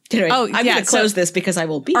 Anyway, I'm going to close this because I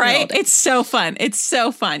will be all here all right. day. It's so fun. It's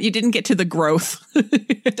so fun. You didn't get to the growth.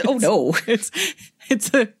 Oh no, it's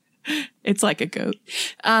like a goat.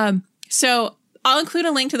 So I'll include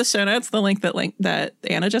a link to the show notes, the link that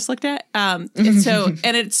Anna just looked at. And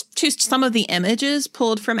it's just some of the images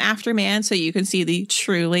pulled from Afterman, so you can see the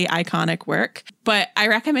truly iconic work. But I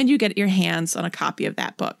recommend you get your hands on a copy of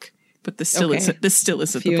that book. But this still isn't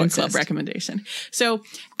the book club recommendation. So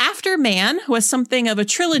Afterman was something of a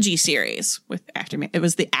trilogy series with Afterman. It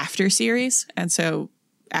was the After series. And so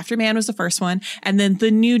Afterman was the first one. And then The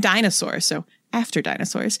New Dinosaurs. So After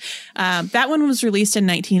Dinosaurs. That one was released in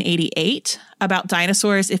 1988 about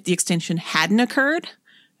dinosaurs if the extinction hadn't occurred.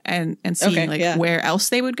 And seeing where else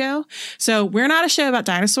they would go. So we're not a show about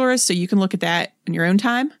dinosaurs, so you can look at that in your own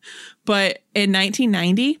time. But in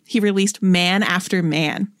 1990, he released Man After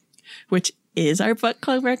Man, which is our book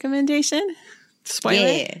club recommendation.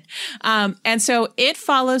 Spoiler. Yeah. And so it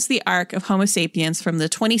follows the arc of Homo sapiens from the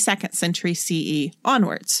 22nd century CE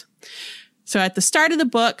onwards. So at the start of the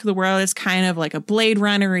book, the world is kind of like a Blade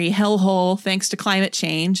Runner-y hellhole thanks to climate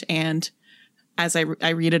change. And as I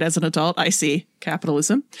read it as an adult, I see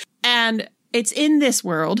capitalism. And it's in this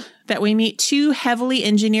world that we meet 2 heavily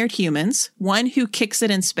engineered humans, one who kicks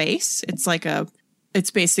it in space.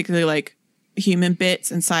 It's basically like human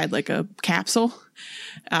bits inside like a capsule.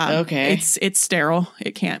 It's sterile.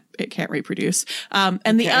 It can't reproduce.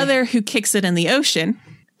 And the other who kicks it in the ocean.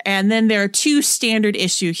 And then there are 2 standard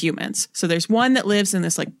issue humans. So there's one that lives in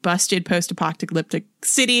this like busted post-apocalyptic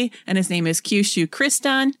city, and his name is Kyushu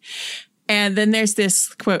Kristan. And then there's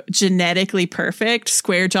this quote genetically perfect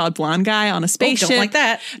square-jawed blonde guy on a spaceship. Don't like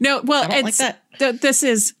that. No, well, I don't like that. This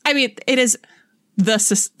is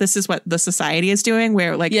what the society is doing,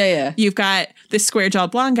 where like you've got this square-jawed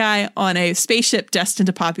blonde guy on a spaceship destined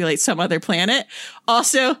to populate some other planet.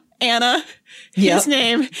 Also, Anna, his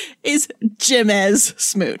name is Jemez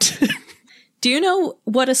Smoot. Do you know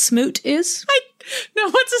what a smoot is? No,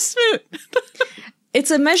 what's a smoot? It's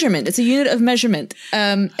a measurement. It's a unit of measurement.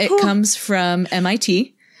 It comes from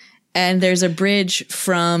MIT, and there's a bridge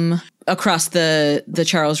from across the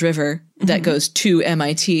Charles River that goes to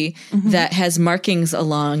MIT that has markings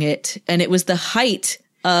along it. And it was the height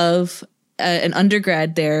of an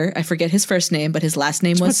undergrad there. I forget his first name, but his last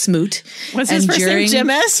name was Smoot. Was his first name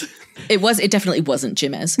Jemez? It definitely wasn't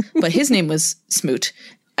Jimez, but his name was Smoot.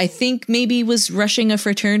 I think maybe was rushing a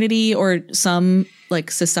fraternity or some like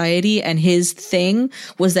society, and his thing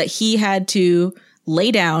was that he had to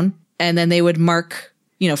lay down and then they would mark,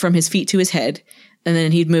 from his feet to his head, and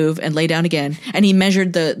then he'd move and lay down again. And he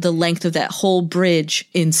measured the length of that whole bridge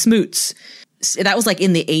in smoots. That was like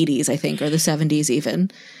in the 80s, I think, or the 70s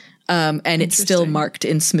even. And it's still marked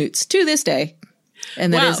in smoots to this day.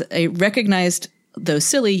 And that is a recognized, though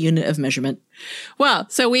silly, unit of measurement. Well,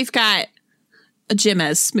 so we've got a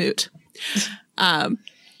Jimez Smoot.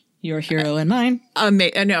 Your hero and mine.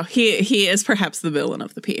 No, he is perhaps the villain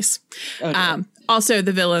of the piece. Okay. Also,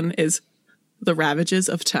 the villain is the ravages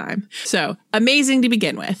of time. So amazing to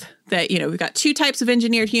begin with that, we've got two types of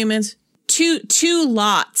engineered humans, two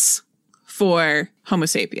lots for Homo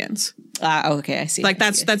sapiens. Okay, I see. Like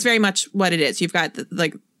that's very much what it is. You've got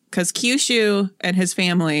because Kyushu and his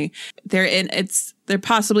family, they're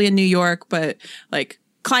possibly in New York, but like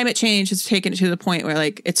climate change has taken it to the point where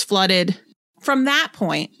like it's flooded. From that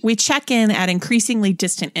point, we check in at increasingly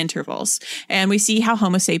distant intervals, and we see how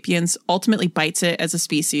Homo sapiens ultimately bites it as a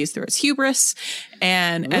species through its hubris.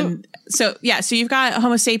 And so you've got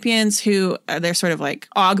Homo sapiens who they're sort of like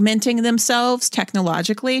augmenting themselves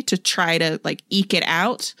technologically to try to like eke it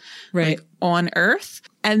out right on Earth.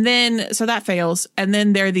 And then, so that fails. And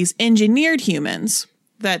then there are these engineered humans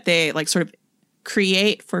that they like sort of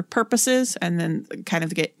create for purposes and then kind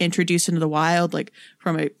of get introduced into the wild, like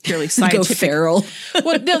from a purely scientific. Go feral.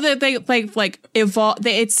 Well, no, they like evolve.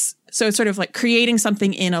 It's sort of like creating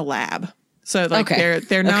something in a lab. So like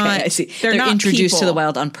they're not. I see. They're not introduced people. to the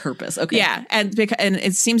wild on purpose. Okay. Yeah, and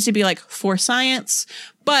it seems to be like for science,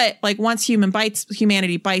 but like once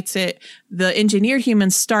humanity bites it, the engineered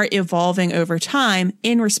humans start evolving over time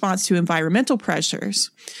in response to environmental pressures.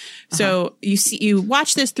 So you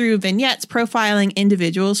watch this through vignettes profiling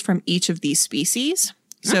individuals from each of these species.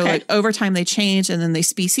 So like over time they change and then they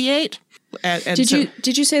speciate. And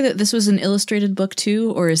did you say that this was an illustrated book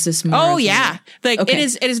too, or is this more? Oh yeah, like it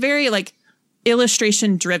is very like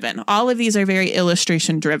illustration driven. All of these are very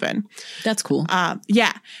illustration driven. That's cool.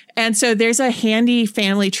 Yeah, and so there's a handy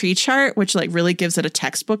family tree chart which like really gives it a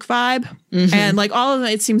textbook vibe, and like all of them,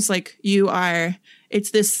 it seems like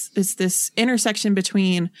it's this intersection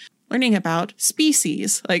between learning about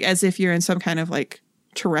species, like as if you're in some kind of like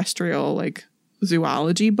terrestrial like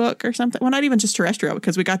zoology book or something. Well, not even just terrestrial,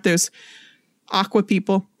 because we got those aqua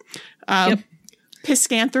people.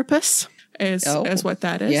 Piscanthropus is what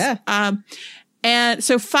that is. Yeah. And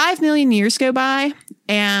so 5 million years go by,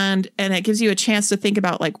 and it gives you a chance to think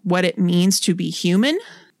about like what it means to be human.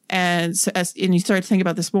 And so and you start to think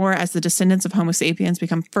about this more as the descendants of Homo sapiens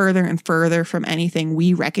become further and further from anything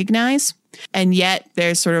we recognize. And yet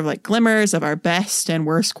there's sort of like glimmers of our best and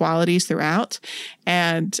worst qualities throughout.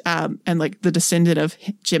 And like the descendant of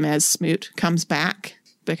Jimez Smoot comes back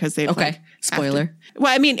because they've spoiler.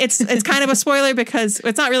 Well, I mean, it's kind of a spoiler because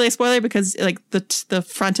it's not really a spoiler because like the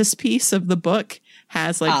frontispiece of the book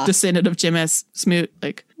has like descendant of Jimez Smoot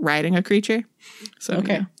like riding a creature. So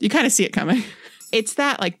you kind of see it coming. It's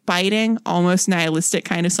that like biting, almost nihilistic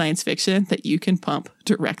kind of science fiction that you can pump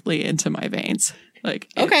directly into my veins. Like,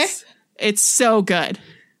 it's so good.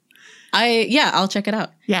 I'll check it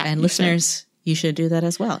out. Yeah. And listeners, you should do that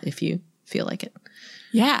as well if you feel like it.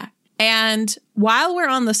 Yeah. And while we're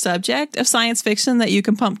on the subject of science fiction that you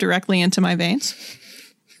can pump directly into my veins,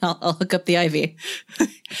 I'll hook up the IV.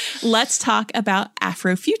 Let's talk about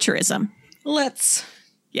Afrofuturism.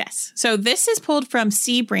 Yes. So this is pulled from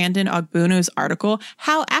C. Brandon Ogbunu's article,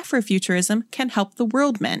 How Afrofuturism Can Help the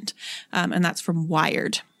World Mend. And that's from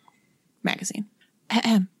Wired magazine.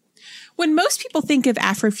 When most people think of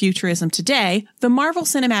Afrofuturism today, the Marvel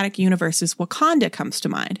Cinematic Universe's Wakanda comes to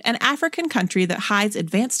mind, an African country that hides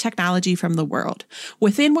advanced technology from the world.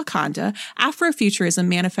 Within Wakanda, Afrofuturism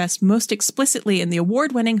manifests most explicitly in the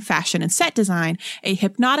award-winning fashion and set design, a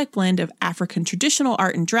hypnotic blend of African traditional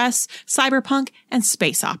art and dress, cyberpunk, and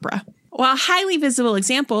space opera. While highly visible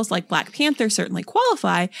examples like Black Panther certainly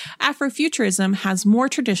qualify, Afrofuturism has more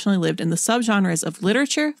traditionally lived in the subgenres of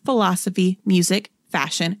literature, philosophy, music,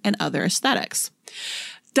 fashion, and other aesthetics.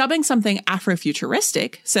 Dubbing something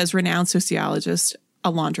Afrofuturistic, says renowned sociologist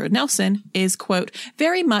Alondra Nelson, is, quote,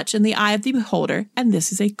 very much in the eye of the beholder, and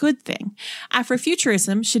this is a good thing.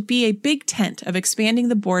 Afrofuturism should be a big tent of expanding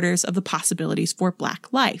the borders of the possibilities for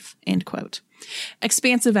Black life, end quote.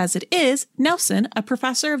 Expansive as it is, Nelson, a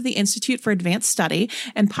professor of the Institute for Advanced Study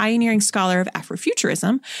and pioneering scholar of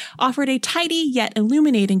Afrofuturism, offered a tidy yet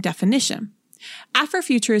illuminating definition.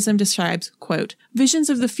 Afrofuturism describes, quote, visions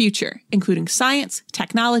of the future, including science,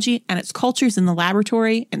 technology, and its cultures in the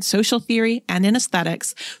laboratory, in social theory, and in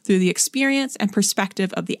aesthetics, through the experience and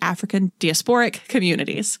perspective of the African diasporic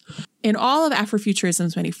communities. In all of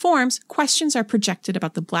Afrofuturism's many forms, questions are projected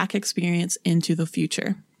about the Black experience into the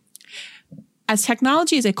future. As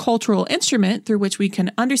technology is a cultural instrument through which we can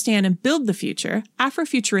understand and build the future,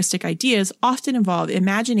 Afrofuturistic ideas often involve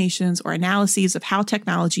imaginations or analyses of how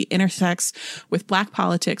technology intersects with Black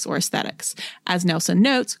politics or aesthetics. As Nelson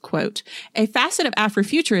notes, quote, a facet of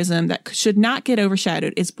Afrofuturism that should not get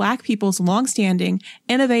overshadowed is Black people's longstanding,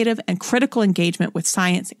 innovative, and critical engagement with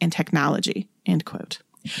science and technology, end quote.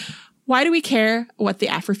 Why do we care what the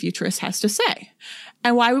Afrofuturist has to say?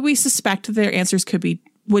 And why would we suspect that their answers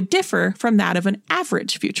would differ from that of an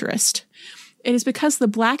average futurist? It is because the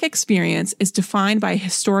Black experience is defined by a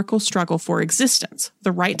historical struggle for existence,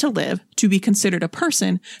 the right to live, to be considered a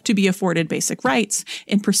person, to be afforded basic rights,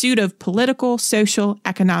 in pursuit of political, social,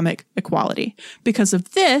 economic equality. Because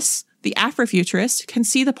of this, the Afrofuturist can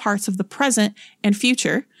see the parts of the present and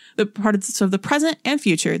future,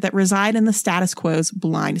 that reside in the status quo's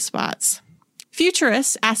blind spots.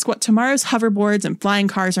 Futurists ask what tomorrow's hoverboards and flying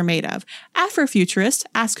cars are made of. Afrofuturists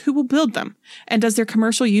ask who will build them, and does their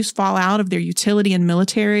commercial use fall out of their utility in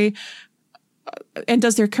military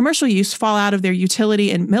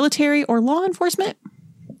or law enforcement?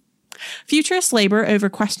 Futurists labor over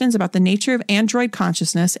questions about the nature of android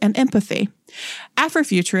consciousness and empathy.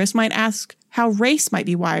 Afrofuturists might ask how race might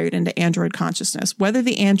be wired into android consciousness, whether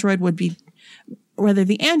the android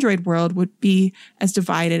world would be as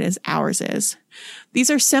divided as ours is. These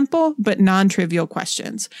are simple but non-trivial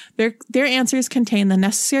questions. Their answers contain the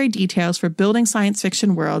necessary details for building science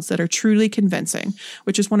fiction worlds that are truly convincing,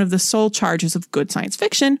 which is one of the sole charges of good science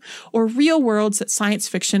fiction, or real worlds that science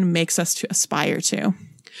fiction makes us to aspire to.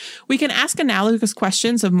 We can ask analogous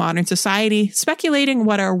questions of modern society, speculating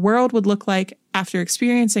what our world would look like after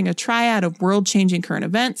experiencing a triad of world-changing current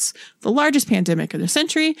events, the largest pandemic of the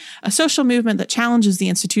century, a social movement that challenges the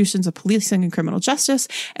institutions of policing and criminal justice,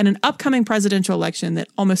 and an upcoming presidential election that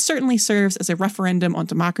almost certainly serves as a referendum on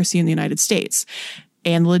democracy in the United States,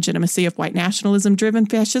 and the legitimacy of white nationalism-driven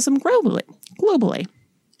fascism globally.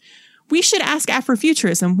 We should ask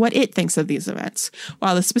Afrofuturism what it thinks of these events.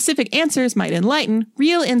 While the specific answers might enlighten,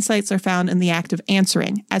 real insights are found in the act of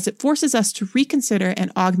answering, as it forces us to reconsider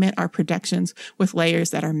and augment our predictions with layers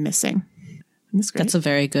that are missing. That's a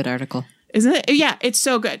very good article. Isn't it? Yeah, it's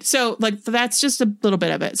so good. So that's just a little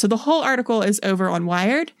bit of it. So the whole article is over on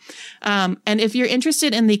Wired. And if you're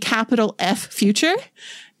interested in the capital F future,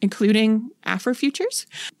 including Afrofutures,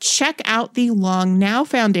 check out the Long Now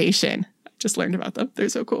Foundation. Just learned about them. They're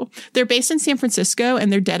so cool. They're based in San Francisco,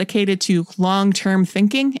 and they're dedicated to long-term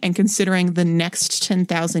thinking and considering the next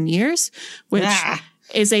 10,000 years, which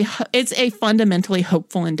is a fundamentally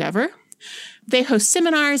hopeful endeavor. They host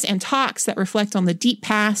seminars and talks that reflect on the deep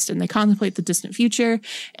past, and they contemplate the distant future.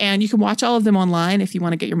 And you can watch all of them online if you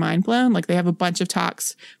want to get your mind blown. Like, they have a bunch of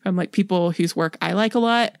talks from people whose work I like a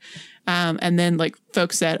lot. And then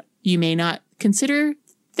folks that you may not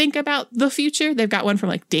think about the future. They've got one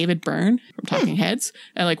from David Byrne from Talking Heads,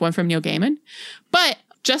 and one from Neil Gaiman. But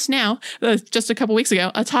just now, just a couple weeks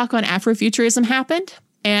ago, a talk on Afrofuturism happened,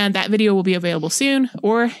 and that video will be available soon.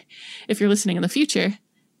 Or if you're listening in the future,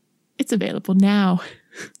 it's available now.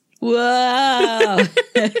 Whoa.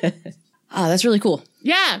 That's really cool.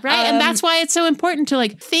 Yeah, right. And that's why it's so important to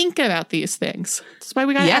think about these things. That's why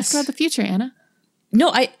we got to ask about the future, Anna. No,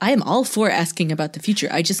 I am all for asking about the future.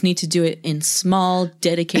 I just need to do it in small,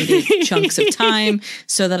 dedicated chunks of time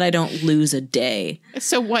so that I don't lose a day.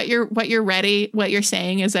 So what you're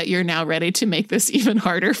saying is that you're now ready to make this even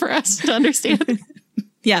harder for us to understand.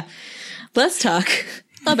 Yeah. Let's talk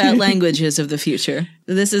about languages of the future.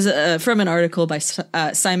 This is from an article by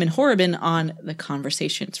Simon Horobin on The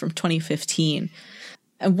Conversations from 2015.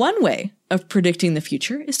 And one way of predicting the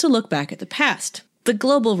future is to look back at the past. The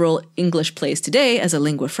global role English plays today as a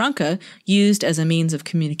lingua franca, used as a means of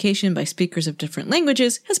communication by speakers of different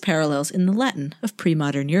languages, has parallels in the Latin of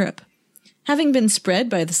pre-modern Europe. Having been spread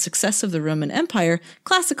by the success of the Roman Empire,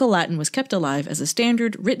 classical Latin was kept alive as a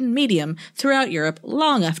standard written medium throughout Europe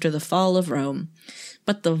long after the fall of Rome.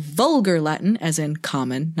 But the vulgar Latin, as in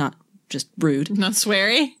common, not just rude. Not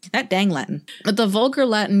sweary. That dang Latin. But the vulgar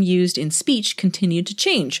Latin used in speech continued to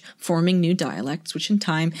change, forming new dialects, which in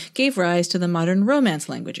time gave rise to the modern Romance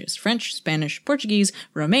languages, French, Spanish, Portuguese,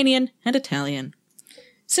 Romanian, and Italian.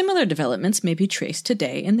 Similar developments may be traced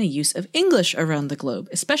today in the use of English around the globe,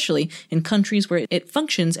 especially in countries where it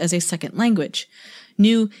functions as a second language.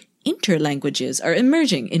 New interlanguages are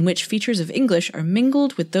emerging in which features of English are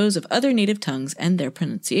mingled with those of other native tongues and their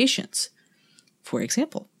pronunciations. For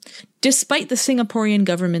example, despite the Singaporean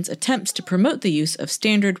government's attempts to promote the use of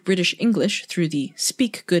standard British English through the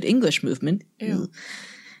Speak Good English movement,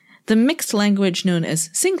 the mixed language known as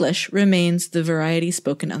Singlish remains the variety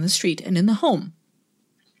spoken on the street and in the home.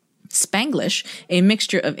 Spanglish, a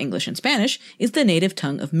mixture of English and Spanish, is the native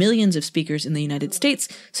tongue of millions of speakers in the United States,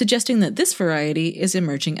 suggesting that this variety is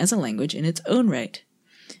emerging as a language in its own right.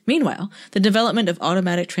 Meanwhile, the development of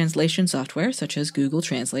automatic translation software, such as Google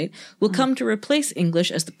Translate, will come to replace English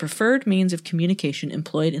as the preferred means of communication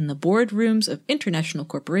employed in the boardrooms of international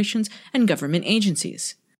corporations and government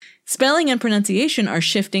agencies. Spelling and pronunciation are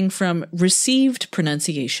shifting from received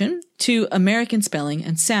pronunciation to American spelling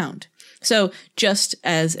and sound. So just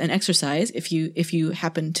as an exercise, if you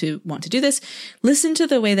happen to want to do this, listen to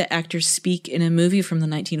the way that actors speak in a movie from the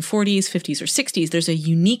 1940s, 50s, or 60s. There's a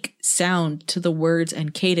unique sound to the words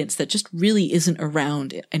and cadence that just really isn't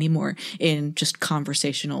around anymore in just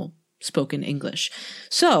conversational spoken English.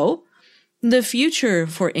 So the future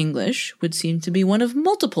for English would seem to be one of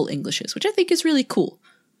multiple Englishes, which I think is really cool.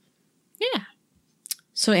 Yeah.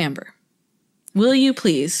 So Amber, will you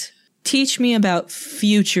please teach me about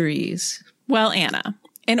futuries? Well, Anna,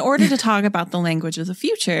 in order to talk about the language of the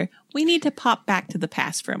future, we need to pop back to the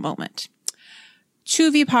past for a moment.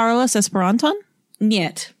 Ĉu vi parolas Esperanton?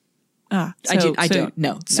 Niet. I don't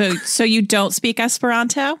know. So you don't speak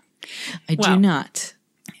Esperanto? I do not.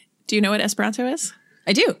 Do you know what Esperanto is?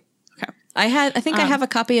 I do. Okay. I have a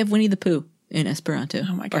copy of Winnie the Pooh in Esperanto.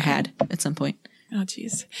 Oh my God. Or had at some point. Oh,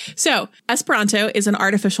 geez. So Esperanto is an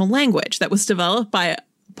artificial language that was developed by a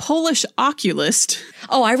Polish oculist.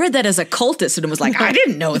 Oh, I read that as a cultist and it was like, I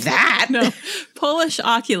didn't know that. No, Polish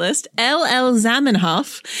oculist L.L.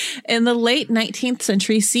 Zamenhof in the late 19th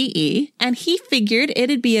century CE, and he figured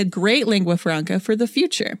it'd be a great lingua franca for the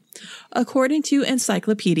future. According to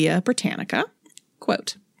Encyclopedia Britannica,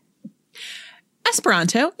 quote,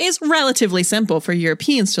 Esperanto is relatively simple for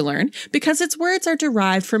Europeans to learn because its words are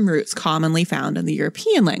derived from roots commonly found in the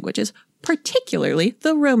European languages, particularly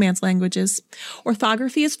the Romance languages.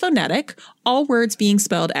 Orthography is phonetic, all words being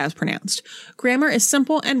spelled as pronounced. Grammar is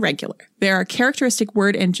simple and regular. There are characteristic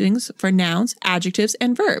word endings for nouns, adjectives,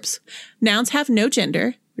 and verbs. Nouns have no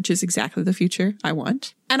gender, which is exactly the future I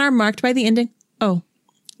want, and are marked by the ending O.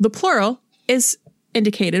 The plural is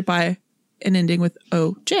indicated by an ending with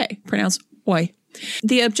OJ, pronounced oi.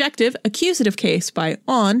 The objective accusative case by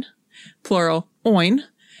on, plural oin.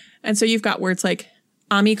 And so you've got words like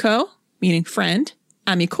amico, meaning friend,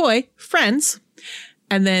 amicoi, friends,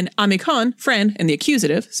 and then amicon, friend, and the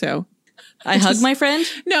accusative. So I hug my friend?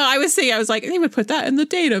 No, I was like, they would put that in the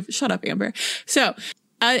dative. Shut up, Amber. So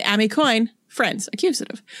amicoin, friends,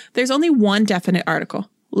 accusative. There's only one definite article,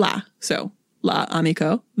 la. So la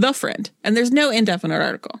amico, the friend. And there's no indefinite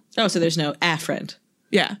article. Oh, so there's no a friend.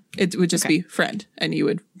 Yeah, it would just be friend, and you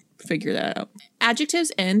would figure that out.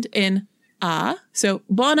 Adjectives end in a, so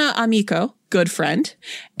bona amico, good friend,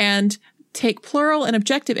 and take plural and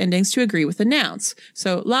objective endings to agree with the nouns.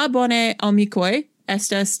 So la bone amicoi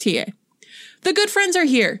estas tie. The good friends are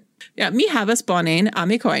here. Yeah, mi havas bonain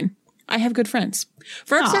amikoin. I have good friends.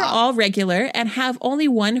 Verbs are all regular and have only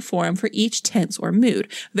one form for each tense or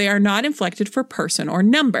mood. They are not inflected for person or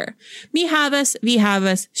number. Mi havas, vi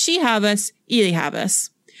havas, she havas, ili havas.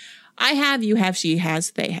 I have, you have, she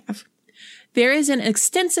has, they have. There is an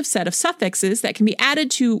extensive set of suffixes that can be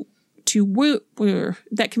added to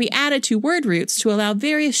word roots to allow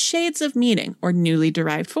various shades of meaning or newly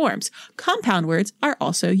derived forms. Compound words are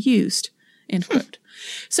also used. End quote.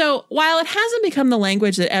 So while it hasn't become the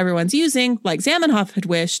language that everyone's using, like Zamenhof had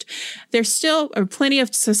wished, there's still plenty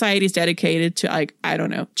of societies dedicated to,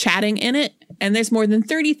 chatting in it. And there's more than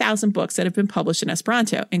 30,000 books that have been published in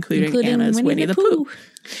Esperanto, including Anna's Winnie the Pooh.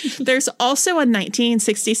 There's also a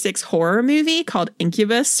 1966 horror movie called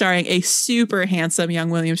Incubus starring a super handsome young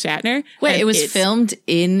William Shatner. Wait, it was filmed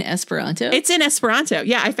in Esperanto? It's in Esperanto.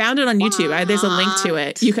 Yeah, I found it on YouTube. There's a link to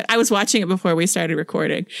it. I was watching it before we started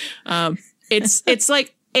recording.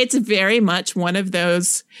 It's very much one of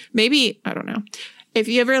those, maybe, I don't know, if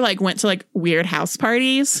you ever went to weird house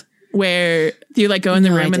parties where you go in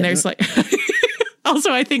the room and there's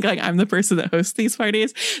also, I think I'm the person that hosts these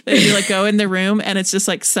parties. That you go in the room and it's just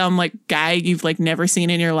some guy you've never seen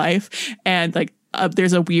in your life, and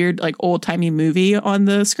there's a weird old timey movie on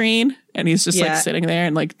the screen, and he's just sitting there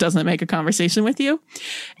and doesn't make a conversation with you.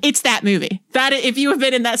 It's that movie. That if you have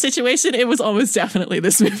been in that situation, it was almost definitely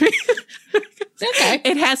this movie. Okay,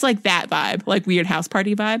 it has that vibe, weird house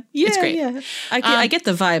party vibe. Yeah, it's great. Yeah. I get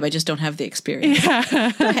the vibe. I just don't have the experience.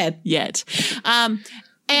 Yeah. Go ahead. Yet.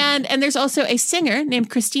 And there's also a singer named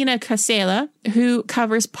Christina Casela who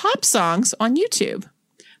covers pop songs on YouTube.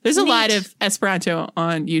 There's a lot of Esperanto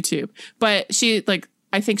on YouTube, but she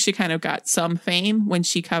I think she kind of got some fame when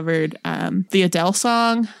she covered the Adele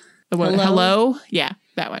song. Hello? Yeah,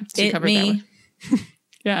 that one. She covered that one.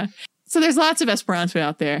 Yeah. So there's lots of Esperanto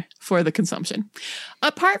out there for the consumption.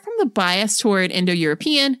 Apart from the bias toward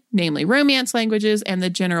Indo-European, namely Romance languages, and the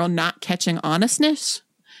general not catching honestness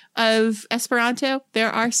of Esperanto,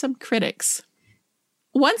 there are some critics.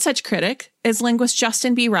 One such critic is linguist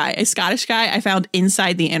Justin B. Rye, a Scottish guy I found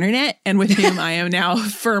inside the internet and with whom I am now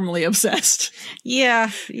firmly obsessed.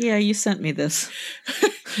 Yeah, you sent me this.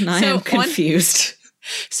 And I am confused.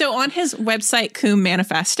 So on his website, Coombe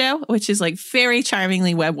Manifesto, which is very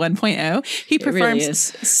charmingly Web 1.0, he performs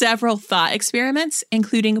several thought experiments,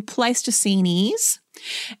 including Pleistocenese,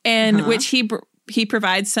 in which he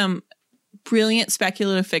provides some brilliant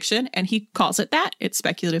speculative fiction, and he calls it that. It's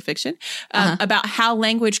speculative fiction about how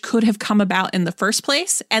language could have come about in the first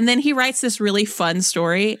place. And then he writes this really fun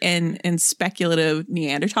story in speculative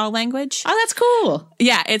Neanderthal language. Oh, that's cool.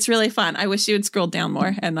 Yeah, it's really fun. I wish you had scrolled down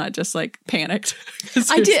more and not just panicked.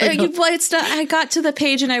 I did. I got to the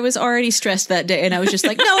page and I was already stressed that day, and I was just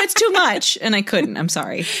like, no, it's too much. And I couldn't. I'm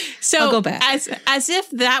sorry. So I'll go back. As if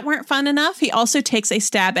that weren't fun enough, he also takes a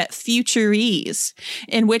stab at futurese,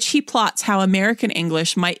 in which he plots how American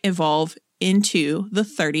English might evolve into the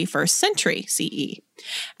 31st century CE.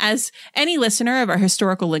 As any listener of our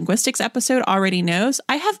historical linguistics episode already knows,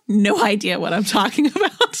 I have no idea what I'm talking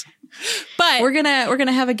about. But we're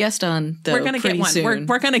gonna have a guest on. Though, we're gonna get one. Soon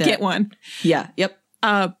we're gonna get one. Yeah. Yep.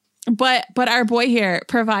 But our boy here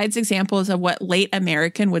provides examples of what late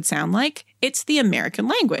American would sound like. It's the American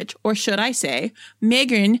language, or should I say,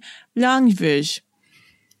 American language.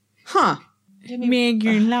 Huh.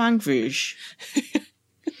 American language.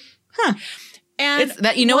 Huh. And it's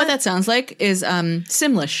that, you know what that sounds like is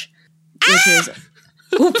Simlish,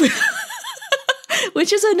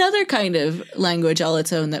 which is another kind of language all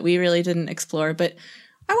its own that we really didn't explore. But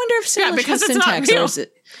I wonder if Simlish has syntax, or is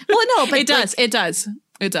it? Well, no, but it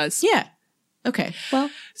does. Yeah. Okay.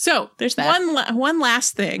 Well, so there's that. One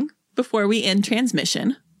last thing before we end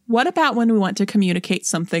transmission. What about when we want to communicate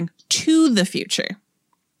something to the future?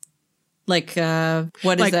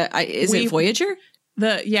 What is that? Is it Voyager?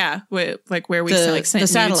 Where we sent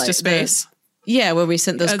nudes to space. Where we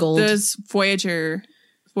sent those gold. Those Voyagers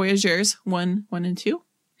 1 and 2.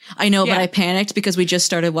 I know, but I panicked because we just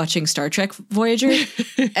started watching Star Trek Voyager,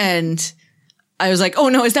 and I was like, "Oh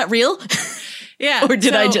no, is that real?" Yeah, or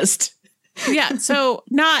did I just? Yeah, so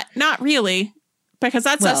not really. Because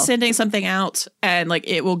that's us sending something out and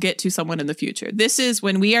it will get to someone in the future. This is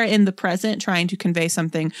when we are in the present trying to convey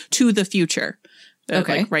something to the future.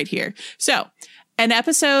 Okay. Right here. So an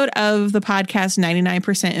episode of the podcast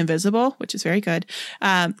 99% Invisible, which is very good,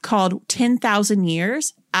 called 10,000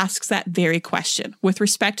 Years, asks that very question with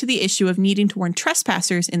respect to the issue of needing to warn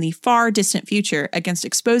trespassers in the far distant future against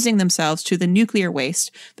exposing themselves to the nuclear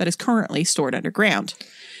waste that is currently stored underground.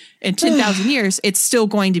 In 10,000 years, it's still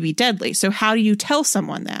going to be deadly. So how do you tell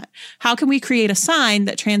someone that? How can we create a sign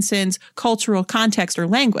that transcends cultural context or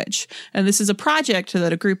language? And this is a project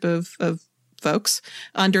that a group of folks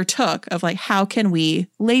undertook of how can we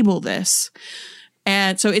label this?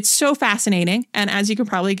 And so it's so fascinating. And as you can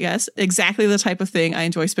probably guess, exactly the type of thing I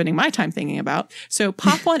enjoy spending my time thinking about. So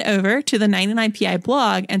pop one over to the 99PI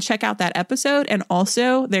blog and check out that episode. And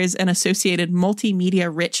also there's an associated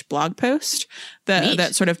multimedia rich blog post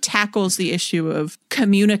that sort of tackles the issue of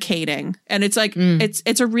communicating. And it's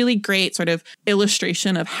it's a really great sort of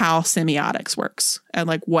illustration of how semiotics works and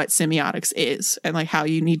what semiotics is and how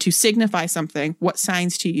you need to signify something, what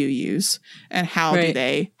signs do you use, and how do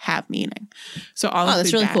they have meaning. So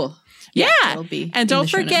that's really cool. Yeah. That'll be and don't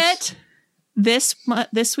forget this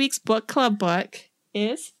week's book club book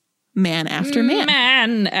is Man After Man.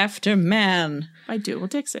 Man After Man by Dougal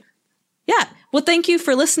Dixon. Yeah. Well, thank you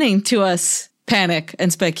for listening to us panic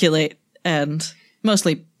and speculate, and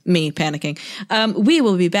mostly me panicking. We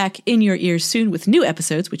will be back in your ears soon with new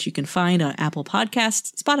episodes, which you can find on Apple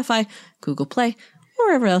Podcasts, Spotify, Google Play, or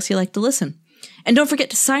wherever else you like to listen. And don't forget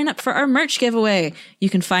to sign up for our merch giveaway. You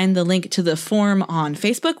can find the link to the form on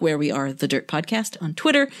Facebook, where we are The Dirt Podcast, on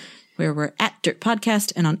Twitter, where we're at Dirt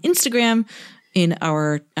Podcast, and on Instagram, in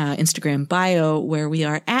our Instagram bio, where we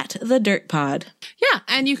are at The Dirt Pod. Yeah,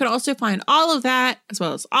 and you can also find all of that, as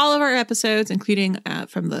well as all of our episodes, including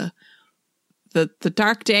from the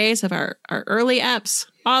dark days of our early eps,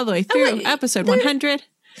 all the way through episode 100.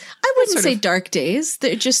 I wouldn't say dark days.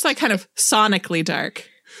 They're just kind of sonically dark.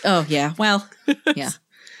 Oh, yeah. Well, yeah.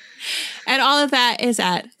 And all of that is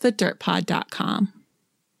at thedirtpod.com.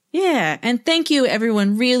 Yeah. And thank you,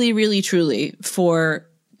 everyone, really, really, truly, for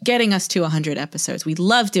getting us to 100 episodes. We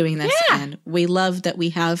love doing this, and we love that we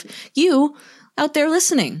have you out there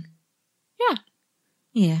listening. Yeah.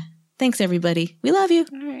 Yeah. Thanks, everybody. We love you.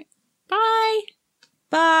 All right. Bye.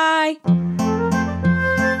 Bye.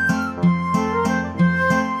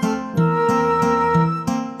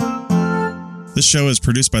 This show is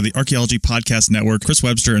produced by the Archaeology Podcast Network, Chris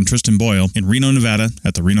Webster and Tristan Boyle in Reno, Nevada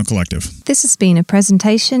at the Reno Collective. This has been a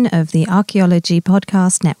presentation of the Archaeology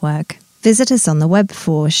Podcast Network. Visit us on the web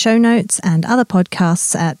for show notes and other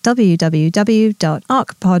podcasts at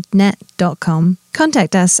www.archpodnet.com.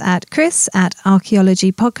 Contact us at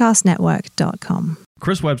chris@archaeologypodcastnetwork.com.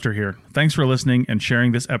 Chris Webster here. Thanks for listening and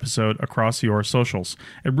sharing this episode across your socials.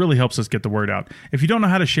 It really helps us get the word out. If you don't know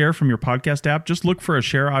how to share from your podcast app, just look for a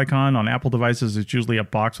share icon on Apple devices. It's usually a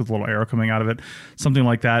box with a little arrow coming out of it, something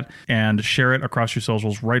like that, and share it across your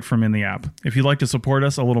socials right from in the app. If you'd like to support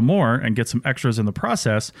us a little more and get some extras in the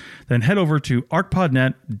process, then head over to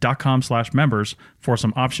archpodnet.com/members for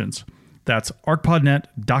some options. That's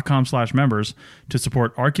archpodnet.com/members to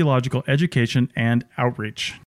support archaeological education and outreach.